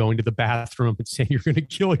party and going to the bathroom and saying you're going to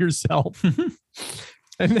kill yourself.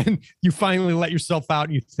 And then you finally let yourself out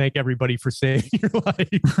and you thank everybody for saving your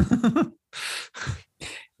life.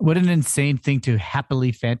 What an insane thing to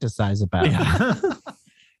happily fantasize about. Yeah.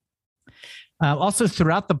 Also,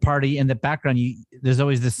 throughout the party in the background, there's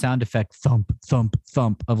always this sound effect, thump, thump,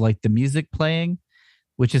 thump of like the music playing,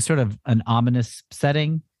 which is sort of an ominous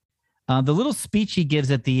setting. The little speech he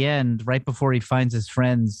gives at the end, right before he finds his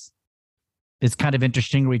friends, is kind of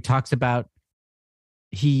interesting, where he talks about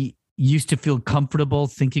he used to feel comfortable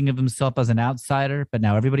thinking of himself as an outsider, but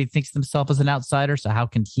now everybody thinks of himself as an outsider. So how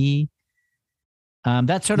can he?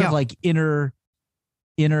 That sort of like inner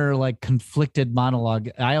like conflicted monologue.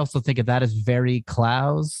 I also think of that as very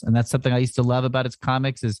Clowes, and that's something I used to love about his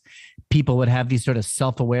comics is people would have these sort of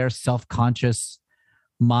self-aware, self-conscious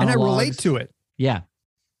monologues. And I relate to it. Yeah.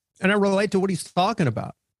 And I relate to what he's talking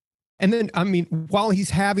about. And then, I mean, while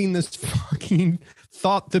he's having this fucking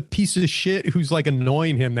thought, the piece of shit who's like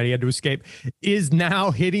annoying him that he had to escape is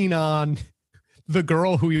now hitting on the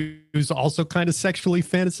girl who's also kind of sexually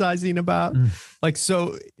fantasizing about. Like,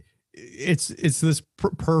 so it's this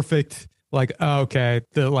perfect, like, okay,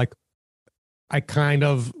 I kind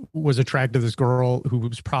of was attracted to this girl who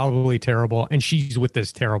was probably terrible, and she's with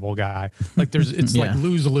this terrible guy. Like, it's like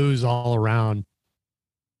lose all around.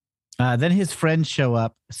 Then his friends show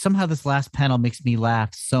up. Somehow this last panel makes me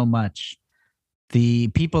laugh so much. The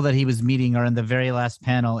people that he was meeting are in the very last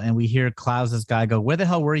panel, and we hear Clowes' guy go, "Where the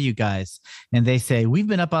hell were you guys?" And they say, "We've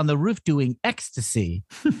been up on the roof doing ecstasy."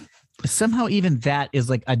 Somehow even that is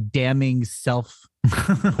like a damning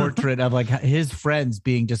self-portrait of like his friends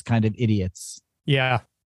being just kind of idiots. Yeah.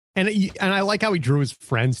 And I like how he drew his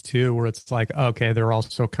friends too, where it's like, okay, they're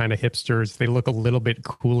also kind of hipsters. They look a little bit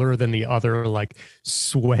cooler than the other like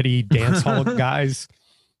sweaty dance hall guys.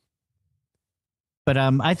 But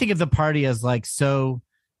I think of the party as like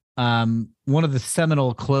one of the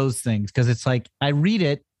seminal Clowes things, because it's like I read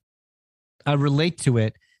it, I relate to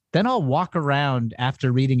it, then I'll walk around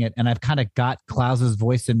after reading it and I've kind of got Clowes'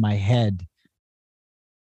 voice in my head.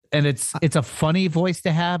 And it's a funny voice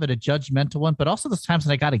to have and a judgmental one, but also there's times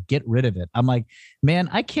when I got to get rid of it. I'm like, man,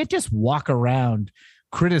 I can't just walk around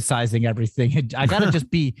criticizing everything. I got to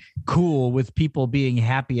just be cool with people being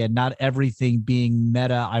happy and not everything being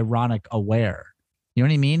meta ironic aware. You know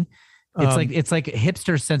what I mean? It's like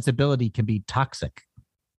hipster sensibility can be toxic.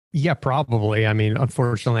 Yeah, probably. I mean,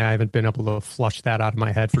 unfortunately, I haven't been able to flush that out of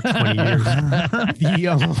my head for 20 years.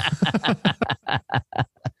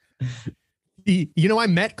 I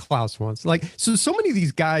met Clowes once. Like, so many of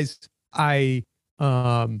these guys whose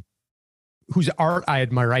art I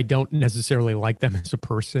admire, I don't necessarily like them as a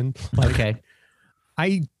person. Like, okay.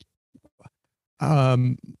 I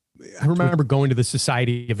remember going to the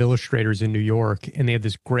Society of Illustrators in New York, and they had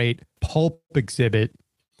this great pulp exhibit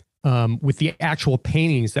with the actual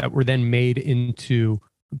paintings that were then made into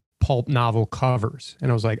pulp novel covers.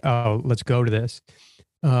 And I was like, oh, let's go to this.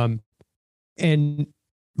 And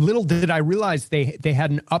little did I realize they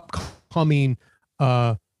had an upcoming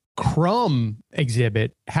Crumb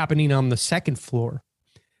exhibit happening on the second floor.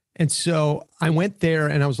 And so I went there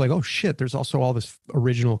and I was like, oh shit, there's also all this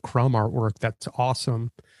original Crumb artwork. That's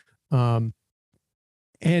awesome. And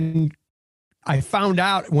I found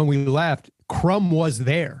out when we left, Crumb was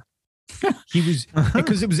there. He was,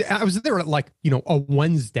 because I was there at like, a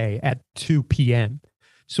Wednesday at 2 p.m.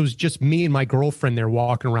 So it was just me and my girlfriend there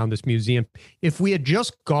walking around this museum. If we had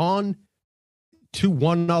just gone to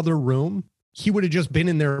one other room, he would have just been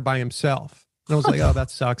in there by himself. And I was like, oh,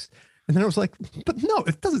 that sucks. And then I was like, but no,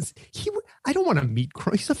 it doesn't. I don't want to meet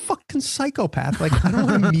Crumb. He's a fucking psychopath. Like, I don't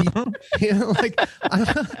want to meet,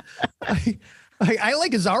 I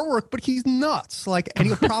like his artwork, but he's nuts. Like, and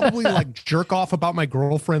he'll probably like jerk off about my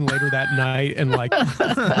girlfriend later that night and like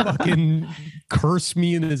fucking curse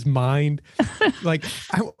me in his mind. Like,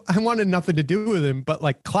 I wanted nothing to do with him, but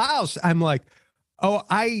like Clowes, I'm like, oh,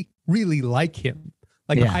 I really like him.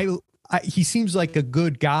 Like, yeah. He seems like a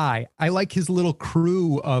good guy. I like his little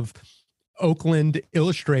crew of Oakland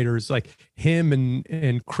illustrators, like him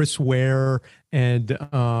and Chris Ware and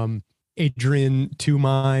Adrian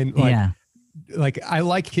Tumine. Like, yeah. Like, I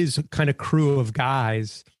like his kind of crew of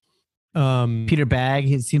guys. Peter Bagg,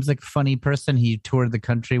 he seems like a funny person. He toured the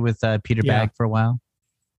country with Peter Bagg for a while.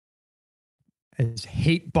 As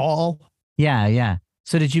Hate Ball. Yeah.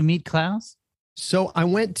 So did you meet Clowes? So I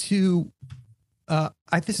went to,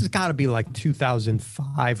 this has got to be like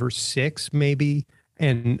 2005 or 6 maybe.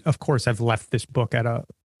 And of course I've left this book at a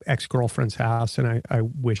ex-girlfriend's house, and I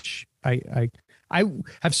wish I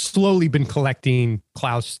have slowly been collecting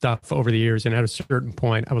Clowes stuff over the years. And at a certain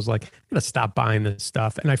point I was like, I'm going to stop buying this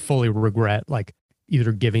stuff. And I fully regret like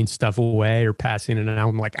either giving stuff away or passing it. And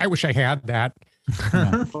I'm like, I wish I had that.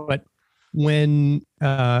 Yeah. But when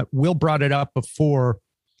Will brought it up before,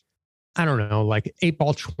 I don't know, like 8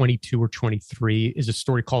 Ball 22 or 23 is a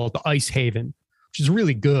story called The Ice Haven, which is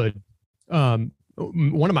really good. One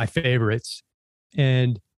of my favorites.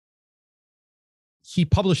 And he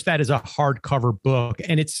published that as a hardcover book,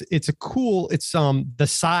 and it's a cool, it's the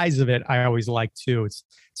size of it I always like too. It's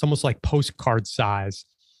almost like postcard size.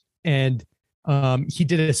 And he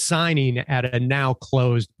did a signing at a now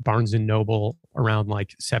closed Barnes and Noble around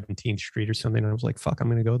like 17th Street or something. And I was like, fuck, I'm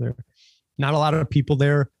going to go there. Not a lot of people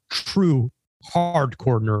there, true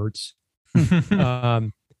hardcore nerds.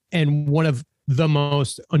 And one of the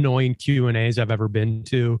most annoying Q&As I've ever been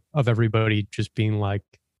to, of everybody just being like,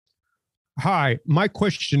 hi, my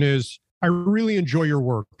question is, I really enjoy your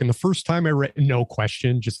work. And the first time I read, no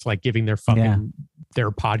question, just like giving their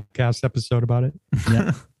their podcast episode about it.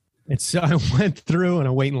 Yeah. And so I went through and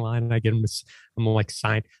I wait in line and I get him to, I'm like,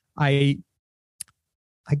 sign. I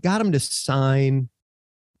got him to sign.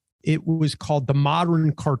 It was called The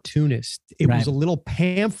Modern Cartoonist. It was a little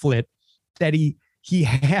pamphlet that he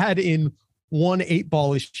had in one 8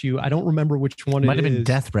 Ball issue. I don't remember which one Might have been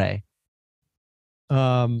Death Ray.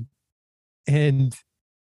 And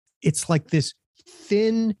it's like this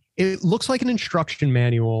thin, it looks like an instruction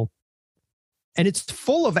manual, and it's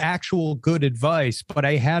full of actual good advice, but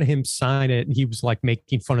I had him sign it and he was like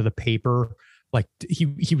making fun of the paper. Like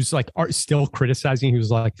he was like still criticizing. He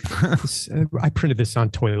was like, I printed this on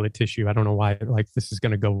toilet tissue. I don't know why, like this is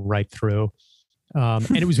going to go right through.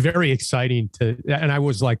 And it was very exciting and I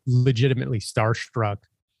was like legitimately starstruck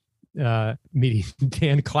meeting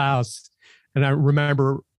Dan Clowes. And I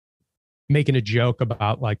remember making a joke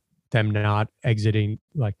about like them not exiting.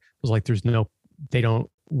 Like it was like,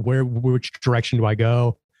 which direction do I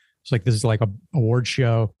go? It's like, this is like a award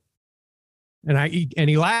show. And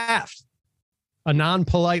he laughed, a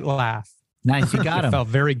non-polite laugh. Nice. You got him. It felt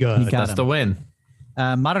very good. That's the win.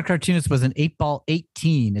 Modern Cartoonist was an 8 Ball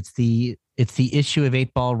 18. It's the issue of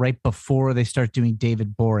 8 Ball right before they start doing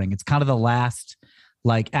David Boring. It's kind of the last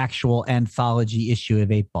like actual anthology issue of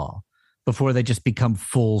 8 Ball before they just become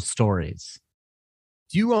full stories.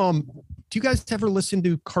 Do you guys ever listen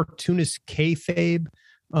to Cartoonist Kayfabe?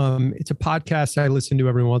 It's a podcast I listen to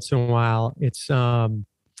every once in a while. It's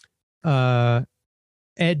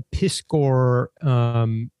Ed Piskor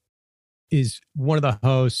is one of the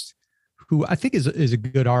hosts, who I think is a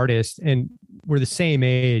good artist, and we're the same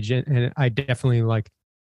age, and I definitely like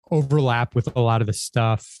overlap with a lot of the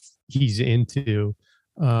stuff he's into.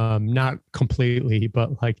 Not completely,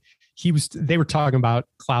 but like they were talking about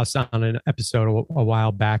Clowes on an episode a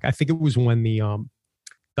while back. I think it was when the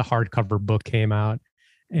hardcover book came out,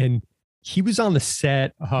 and he was on the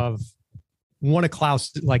set of one of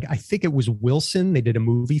Clowes, like I think it was Wilson, they did a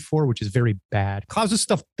movie for, which is very bad. Clowes'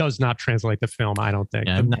 stuff does not translate to film, I don't think.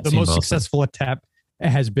 Yeah, the most successful attempt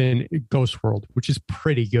has been Ghost World, which is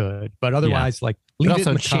pretty good, but otherwise, like it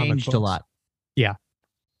also changed a lot. Yeah,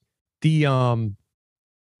 the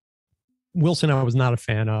Wilson I was not a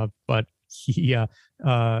fan of, but he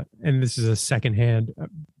and this is a secondhand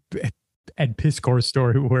Ed Piskor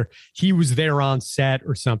story where he was there on set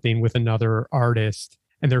or something with another artist,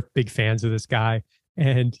 and they're big fans of this guy.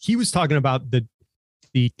 And he was talking about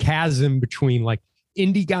the chasm between like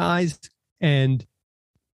indie guys and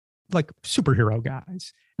like superhero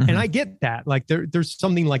guys. Mm-hmm. And I get that. Like there's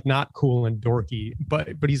something like not cool and dorky,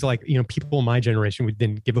 but he's like, people in my generation, we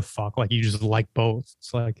didn't give a fuck. Like you just like both.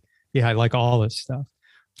 It's like, yeah, I like all this stuff.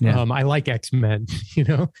 Yeah. I like X-Men,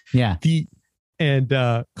 Yeah.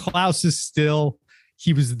 Clowes is still,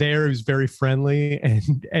 he was there. He was very friendly.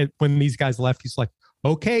 And when these guys left, he's like,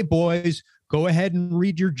 okay, boys, go ahead and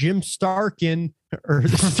read your Jim Starkin, or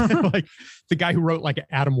like the guy who wrote like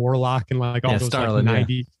Adam Warlock and like all those Starlin, like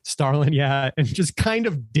 90 Starlin, and just kind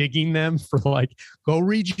of digging them for like, go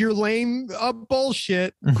read your lame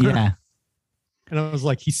bullshit. Yeah. And I was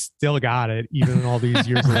like, he still got it, even all these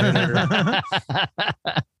years later.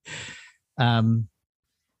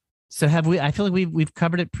 So have we? I feel like we've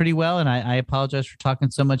covered it pretty well, and I apologize for talking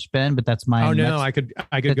so much, Ben. But that's my. Oh no, I could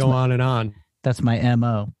go on and on. That's my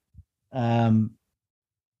MO.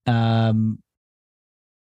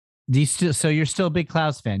 Do you still? So you're still a big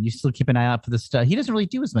Clowes fan? You still keep an eye out for the stuff. He doesn't really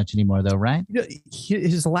do as much anymore, though, right?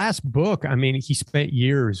 His last book, I mean, he spent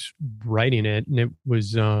years writing it, and it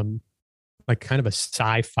was like kind of a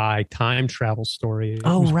sci-fi time travel story. It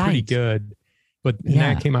was pretty good, but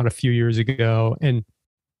that came out a few years ago. And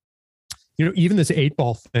even this 8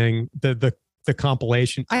 Ball thing, the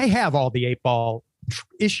compilation, I have all the 8 Ball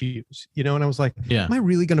issues, and I was like, am I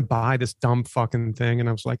really going to buy this dumb fucking thing? And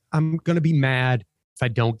I was like, I'm going to be mad if I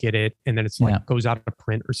don't get it, and then it's like goes out of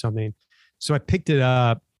print or something. So I picked it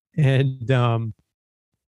up, and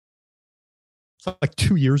like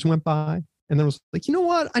 2 years went by. And then I was like, you know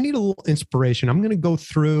what? I need a little inspiration. I'm going to go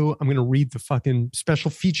through, I'm going to read the fucking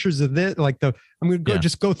special features of this. I'm going to go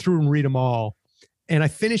just go through and read them all. And I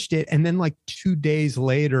finished it. And then like 2 days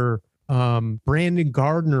later, Brandon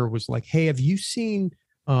Gardner was like, hey, have you seen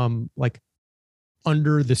like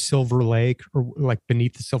Under the Silver Lake or like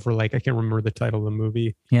Beneath the Silver Lake? I can't remember the title of the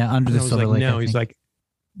movie. Yeah. Under the Silver Lake. No, he's like,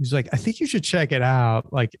 I think you should check it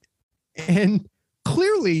out. Like, and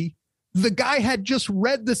clearly the guy had just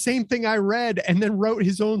read the same thing I read and then wrote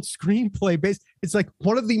his own screenplay based. It's like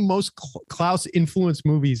one of the most Klaus influenced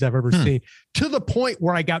movies I've ever seen, to the point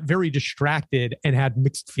where I got very distracted and had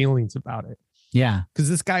mixed feelings about it. Yeah. Because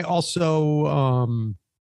this guy also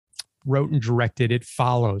wrote and directed It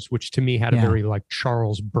Follows, which to me had a very like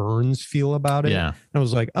Charles Burns feel about it. Yeah. And I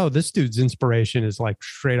was like, oh, this dude's inspiration is like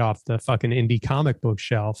straight off the fucking indie comic book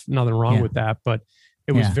shelf. Nothing wrong with that. But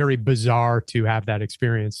it was very bizarre to have that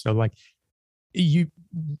experience. So like you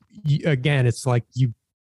again, it's like you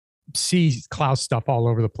see Klaus stuff all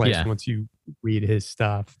over the place once you read his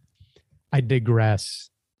stuff. I digress.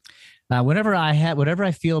 Whenever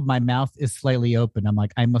I feel my mouth is slightly open, I'm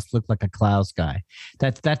like, I must look like a Klaus guy.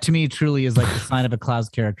 That to me truly is like the sign of a Klaus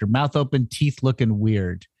character. Mouth open, teeth looking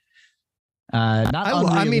weird. I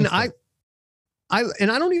don't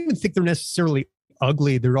even think they're necessarily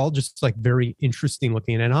ugly. They're all just like very interesting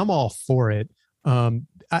looking, and I'm all for it.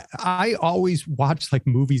 I always watch like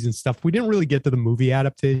movies and stuff. We didn't really get to the movie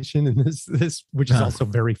adaptation in this, which is also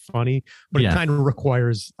very funny, but it kind of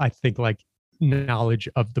requires, I think, like knowledge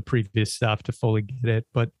of the previous stuff to fully get it.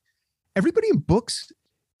 But everybody in books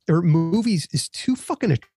or movies is too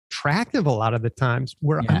fucking attractive a lot of the times.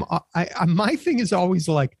 Where my thing is always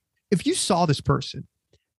like, if you saw this person,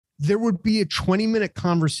 there would be a 20-minute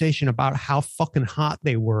conversation about how fucking hot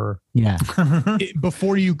they were. Yeah.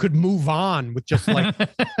 Before you could move on with just like,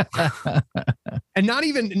 and not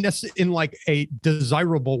even in like a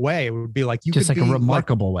desirable way. It would be like, you just could like be a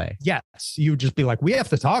remarkable way. Yes. You would just be like, we have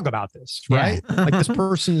to talk about this, right? Like this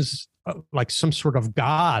person's like some sort of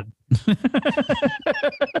god. Like,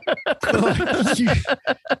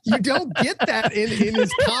 you don't get that in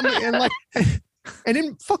his comic and like, and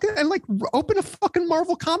in fucking, and like open a fucking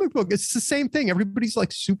Marvel comic book. It's the same thing. Everybody's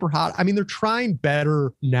like super hot. I mean, they're trying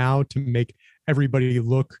better now to make everybody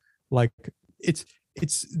look like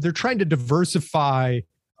they're trying to diversify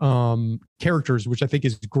characters, which I think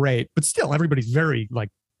is great, but still everybody's very like,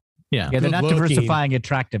 they're not diversifying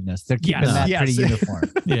attractiveness. They're keeping that pretty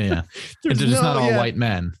uniform. They're just not all white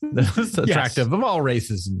men. That's attractive of all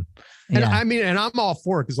races. And I mean, and I'm all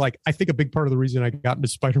for it because like, I think a big part of the reason I got into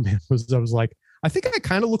Spider-Man was I was like, I think I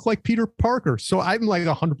kind of look like Peter Parker. So I'm like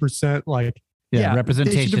 100% like,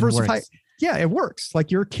 representation works. Yeah, it works. Like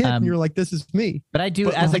you're a kid and you're like, this is me. But I do,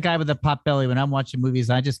 as a guy with a pot belly, when I'm watching movies,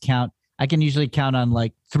 I can usually count on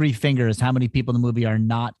like 3 fingers how many people in the movie are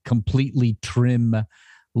not completely trim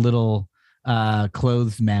little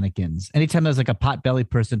clothes mannequins. Anytime there's like a pot belly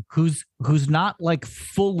person who's not like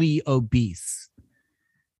fully obese,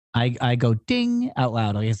 I go ding out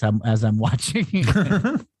loud, I guess, as I'm watching.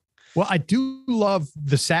 Well, I do love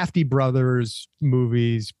the Safdie brothers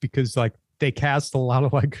movies because like they cast a lot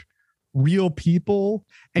of like real people,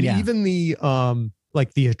 and even the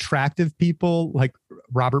like the attractive people, like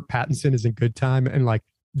Robert Pattinson is in Good Time, and like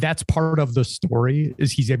that's part of the story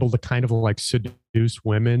is he's able to kind of like seduce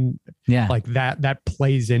women. Yeah, like that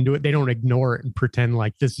plays into it. They don't ignore it and pretend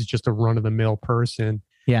like this is just a run of the mill person.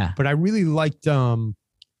 Yeah, but I really liked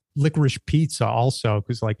Licorice Pizza also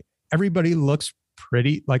because like everybody looks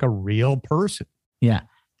pretty like a real person. Yeah,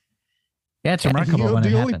 it's remarkable when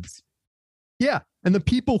it happens. And the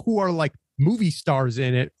people who are like movie stars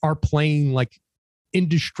in it are playing like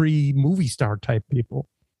industry movie star type people.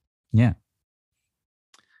 Yeah,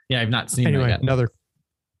 I've not seen that yet. Another.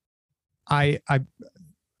 I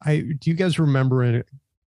do you guys remember in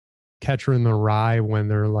Catcher in the Rye when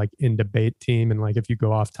they're like in debate team and like if you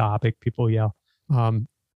go off topic, people yell,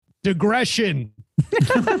 digression.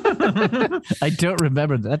 I don't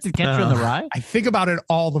remember that. That's a Catcher in the Rye. I think about it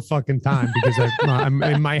all the fucking time because I'm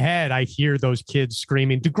in my head. I hear those kids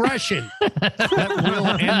screaming digression. That will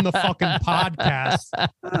end the fucking podcast.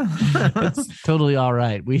 It's totally all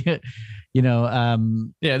right. We, this is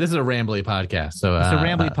a rambly podcast. So it's a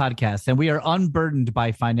rambly podcast, and we are unburdened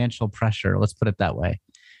by financial pressure. Let's put it that way.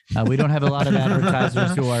 We don't have a lot of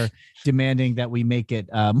advertisers who are demanding that we make it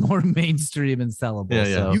more mainstream and sellable. Yeah.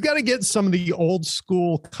 So. You got to get some of the old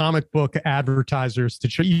school comic book advertisers to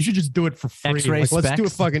show. You should just do it for free. X-ray like, let's specs. do a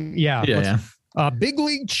fucking Big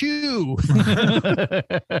League Chew.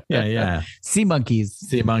 Sea monkeys.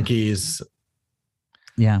 Sea monkeys.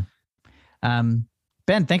 Yeah.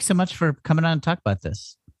 Ben, thanks so much for coming on and talk about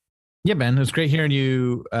this. Yeah, Ben, it was great hearing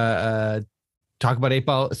you talk about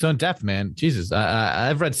 8-Ball so in depth, man. Jesus,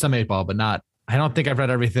 I've read some 8-Ball, but I don't think I've read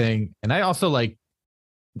everything. And I also I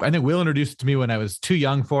think Will introduced it to me when I was too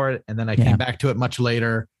young for it. And then I came back to it much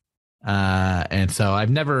later. And so I've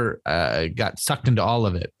never got sucked into all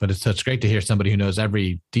of it, but it's great to hear somebody who knows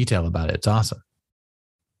every detail about it. It's awesome.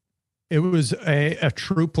 It was a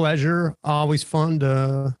true pleasure. Always fun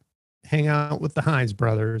to hang out with the Hines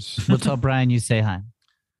brothers. We'll tell Brian you say hi.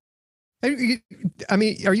 I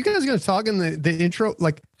mean, are you guys going to talk in the intro,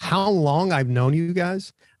 like how long I've known you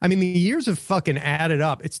guys? I mean, the years have fucking added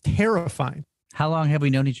up. It's terrifying. How long have we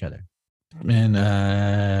known each other? And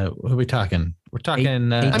what are we talking? We're talking.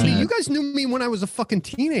 I mean, you guys knew me when I was a fucking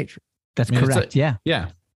teenager. That's correct. Yeah.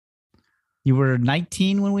 You were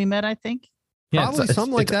 19 when we met, I think. Yeah, probably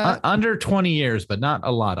something like that. Under 20 years, but not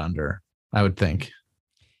a lot under, I would think.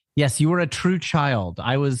 Yes, you were a true child.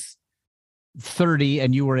 I was 30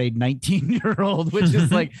 and you were a 19-year-old, which is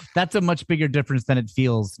that's a much bigger difference than it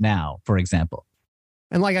feels now, for example.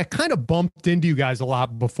 And I kind of bumped into you guys a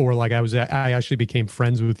lot before, I actually became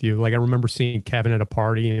friends with you. I remember seeing Kevin at a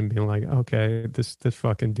party and being like, okay, this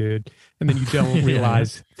fucking dude. And then you don't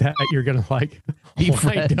realize that you're going to be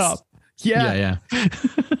wind up. Yeah.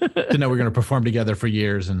 Didn't know we were going to perform together for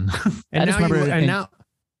years. And I just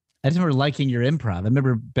remember liking your improv. I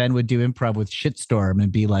remember Ben would do improv with Shitstorm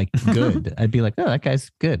and be good. I'd be like, oh, that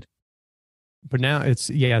guy's good. But now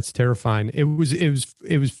it's terrifying. It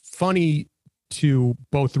was funny to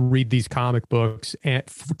both read these comic books and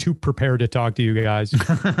to prepare to talk to you guys,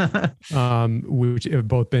 which have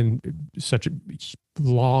both been such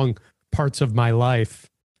long parts of my life.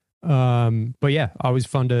 But yeah, always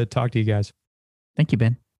fun to talk to you guys. Thank you,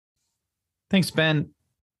 Ben. Thanks, Ben.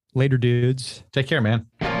 Later, dudes. Take care, man.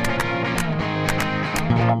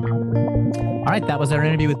 All right, that was our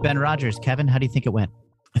interview with Ben Rogers. Kevin, how do you think it went?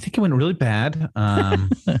 I think it went really bad.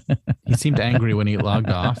 He seemed angry when he logged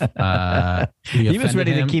off. He was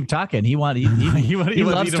ready to keep talking. He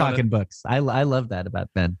loves talking books. I love that about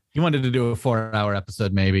Ben. He wanted to do a 4-hour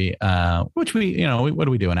episode, maybe. Which what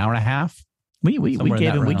do we do? An hour and a half? We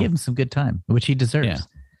gave him some good time, which he deserves.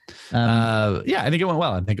 I think it went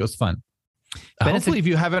well. I think it was fun. Hopefully, if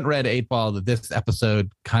you haven't read 8-Ball, this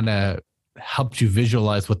episode kind of helped you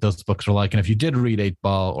visualize what those books are like. And if you did read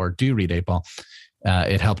 8-Ball or do read 8-Ball,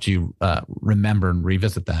 it helped you remember and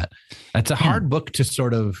revisit that. It's a hard book to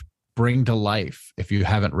sort of bring to life if you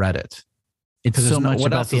haven't read it. It's so much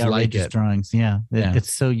about the outrageous drawings. Yeah.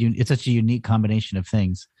 It's such a unique combination of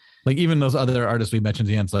things. Even those other artists we mentioned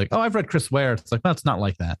at the end, it's I've read Chris Ware. It's well, it's not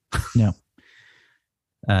like that. No.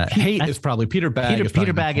 Hate is probably Peter Bagg.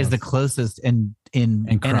 Peter Bagg is the closest in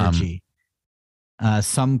energy.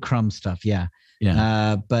 Some Crumb stuff. Yeah.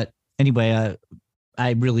 Yeah. But anyway,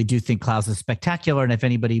 I really do think Klaus is spectacular. And if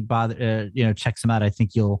anybody checks him out, I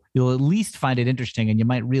think you'll at least find it interesting and you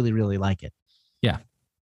might really, really like it. Yeah.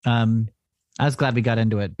 I was glad we got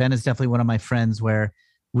into it. Ben is definitely one of my friends where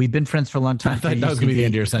we've been friends for a long time. That was going to be the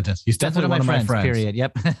end of your sentence. He's definitely one of my friends. Period.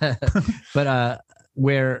 Yep. But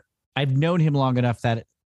where I've known him long enough that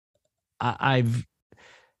I've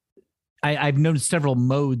known several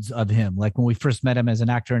modes of him. Like when we first met him as an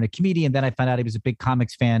actor and a comedian, then I found out he was a big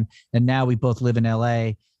comics fan. And now we both live in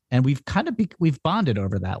LA and we've we've bonded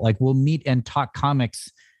over that. We'll meet and talk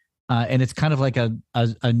comics. And it's kind of like a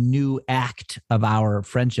new act of our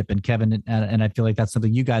friendship. And Kevin, and I feel like that's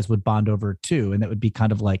something you guys would bond over too. And that would be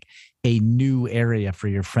kind of like a new area for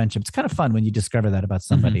your friendship. It's kind of fun when you discover that about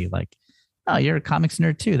somebody oh, you're a comics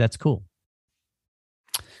nerd too. That's cool.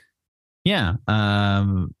 Yeah.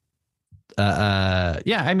 I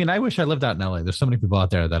mean, I wish I lived out in LA. There's so many people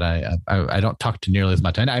out there that I don't talk to nearly as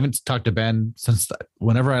much. I haven't talked to Ben since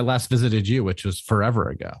whenever I last visited you, which was forever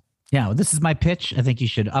ago. Yeah, well, this is my pitch. I think you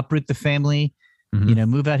should uproot the family,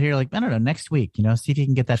 move out here. I don't know, next week. See if you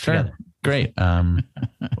can get that together. Great.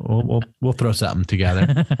 We'll throw something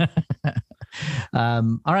together.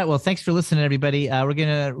 All right. Well, thanks for listening, everybody.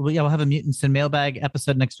 We'll have a Mutants and Mailbag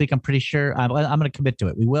episode next week. I'm pretty sure. I'm going to commit to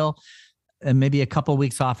it. We will. And maybe a couple of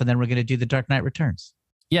weeks off, and then we're going to do The Dark Knight Returns.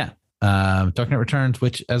 Yeah. Dark Knight Returns,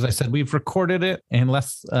 which, as I said, we've recorded it,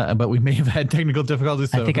 but we may have had technical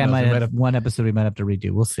difficulties. So I think I might have one episode we might have to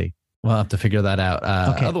redo. We'll see. We'll have to figure that out.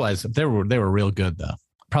 Okay. Otherwise, they were real good, though.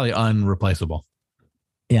 Probably unreplaceable.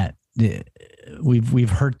 Yeah. We've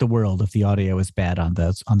hurt the world if the audio is bad on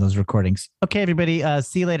those recordings. Okay, everybody.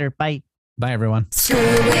 See you later. Bye. Bye, everyone. Screw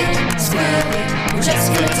it. We're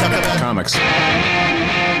just gonna talk about comics.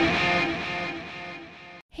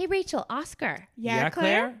 Hey, Ray. Rachel, Oscar. Yeah,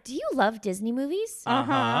 Claire? Do you love Disney movies?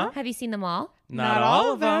 Uh-huh. Have you seen them all? Not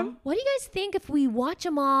all of them. What do you guys think if we watch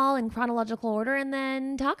them all in chronological order and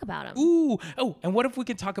then talk about them? Ooh. Oh, and what if we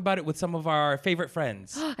could talk about it with some of our favorite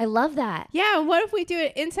friends? I love that. Yeah, and what if we do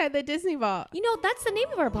it inside the Disney Vault? You know, that's the name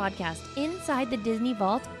of our podcast, Inside the Disney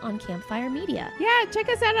Vault on Campfire Media. Yeah, check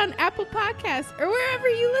us out on Apple Podcasts or wherever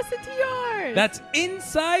you listen to yours. That's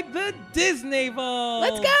Inside the Disney Vault.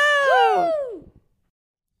 Let's go! Woo!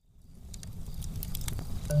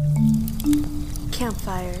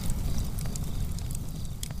 Campfire.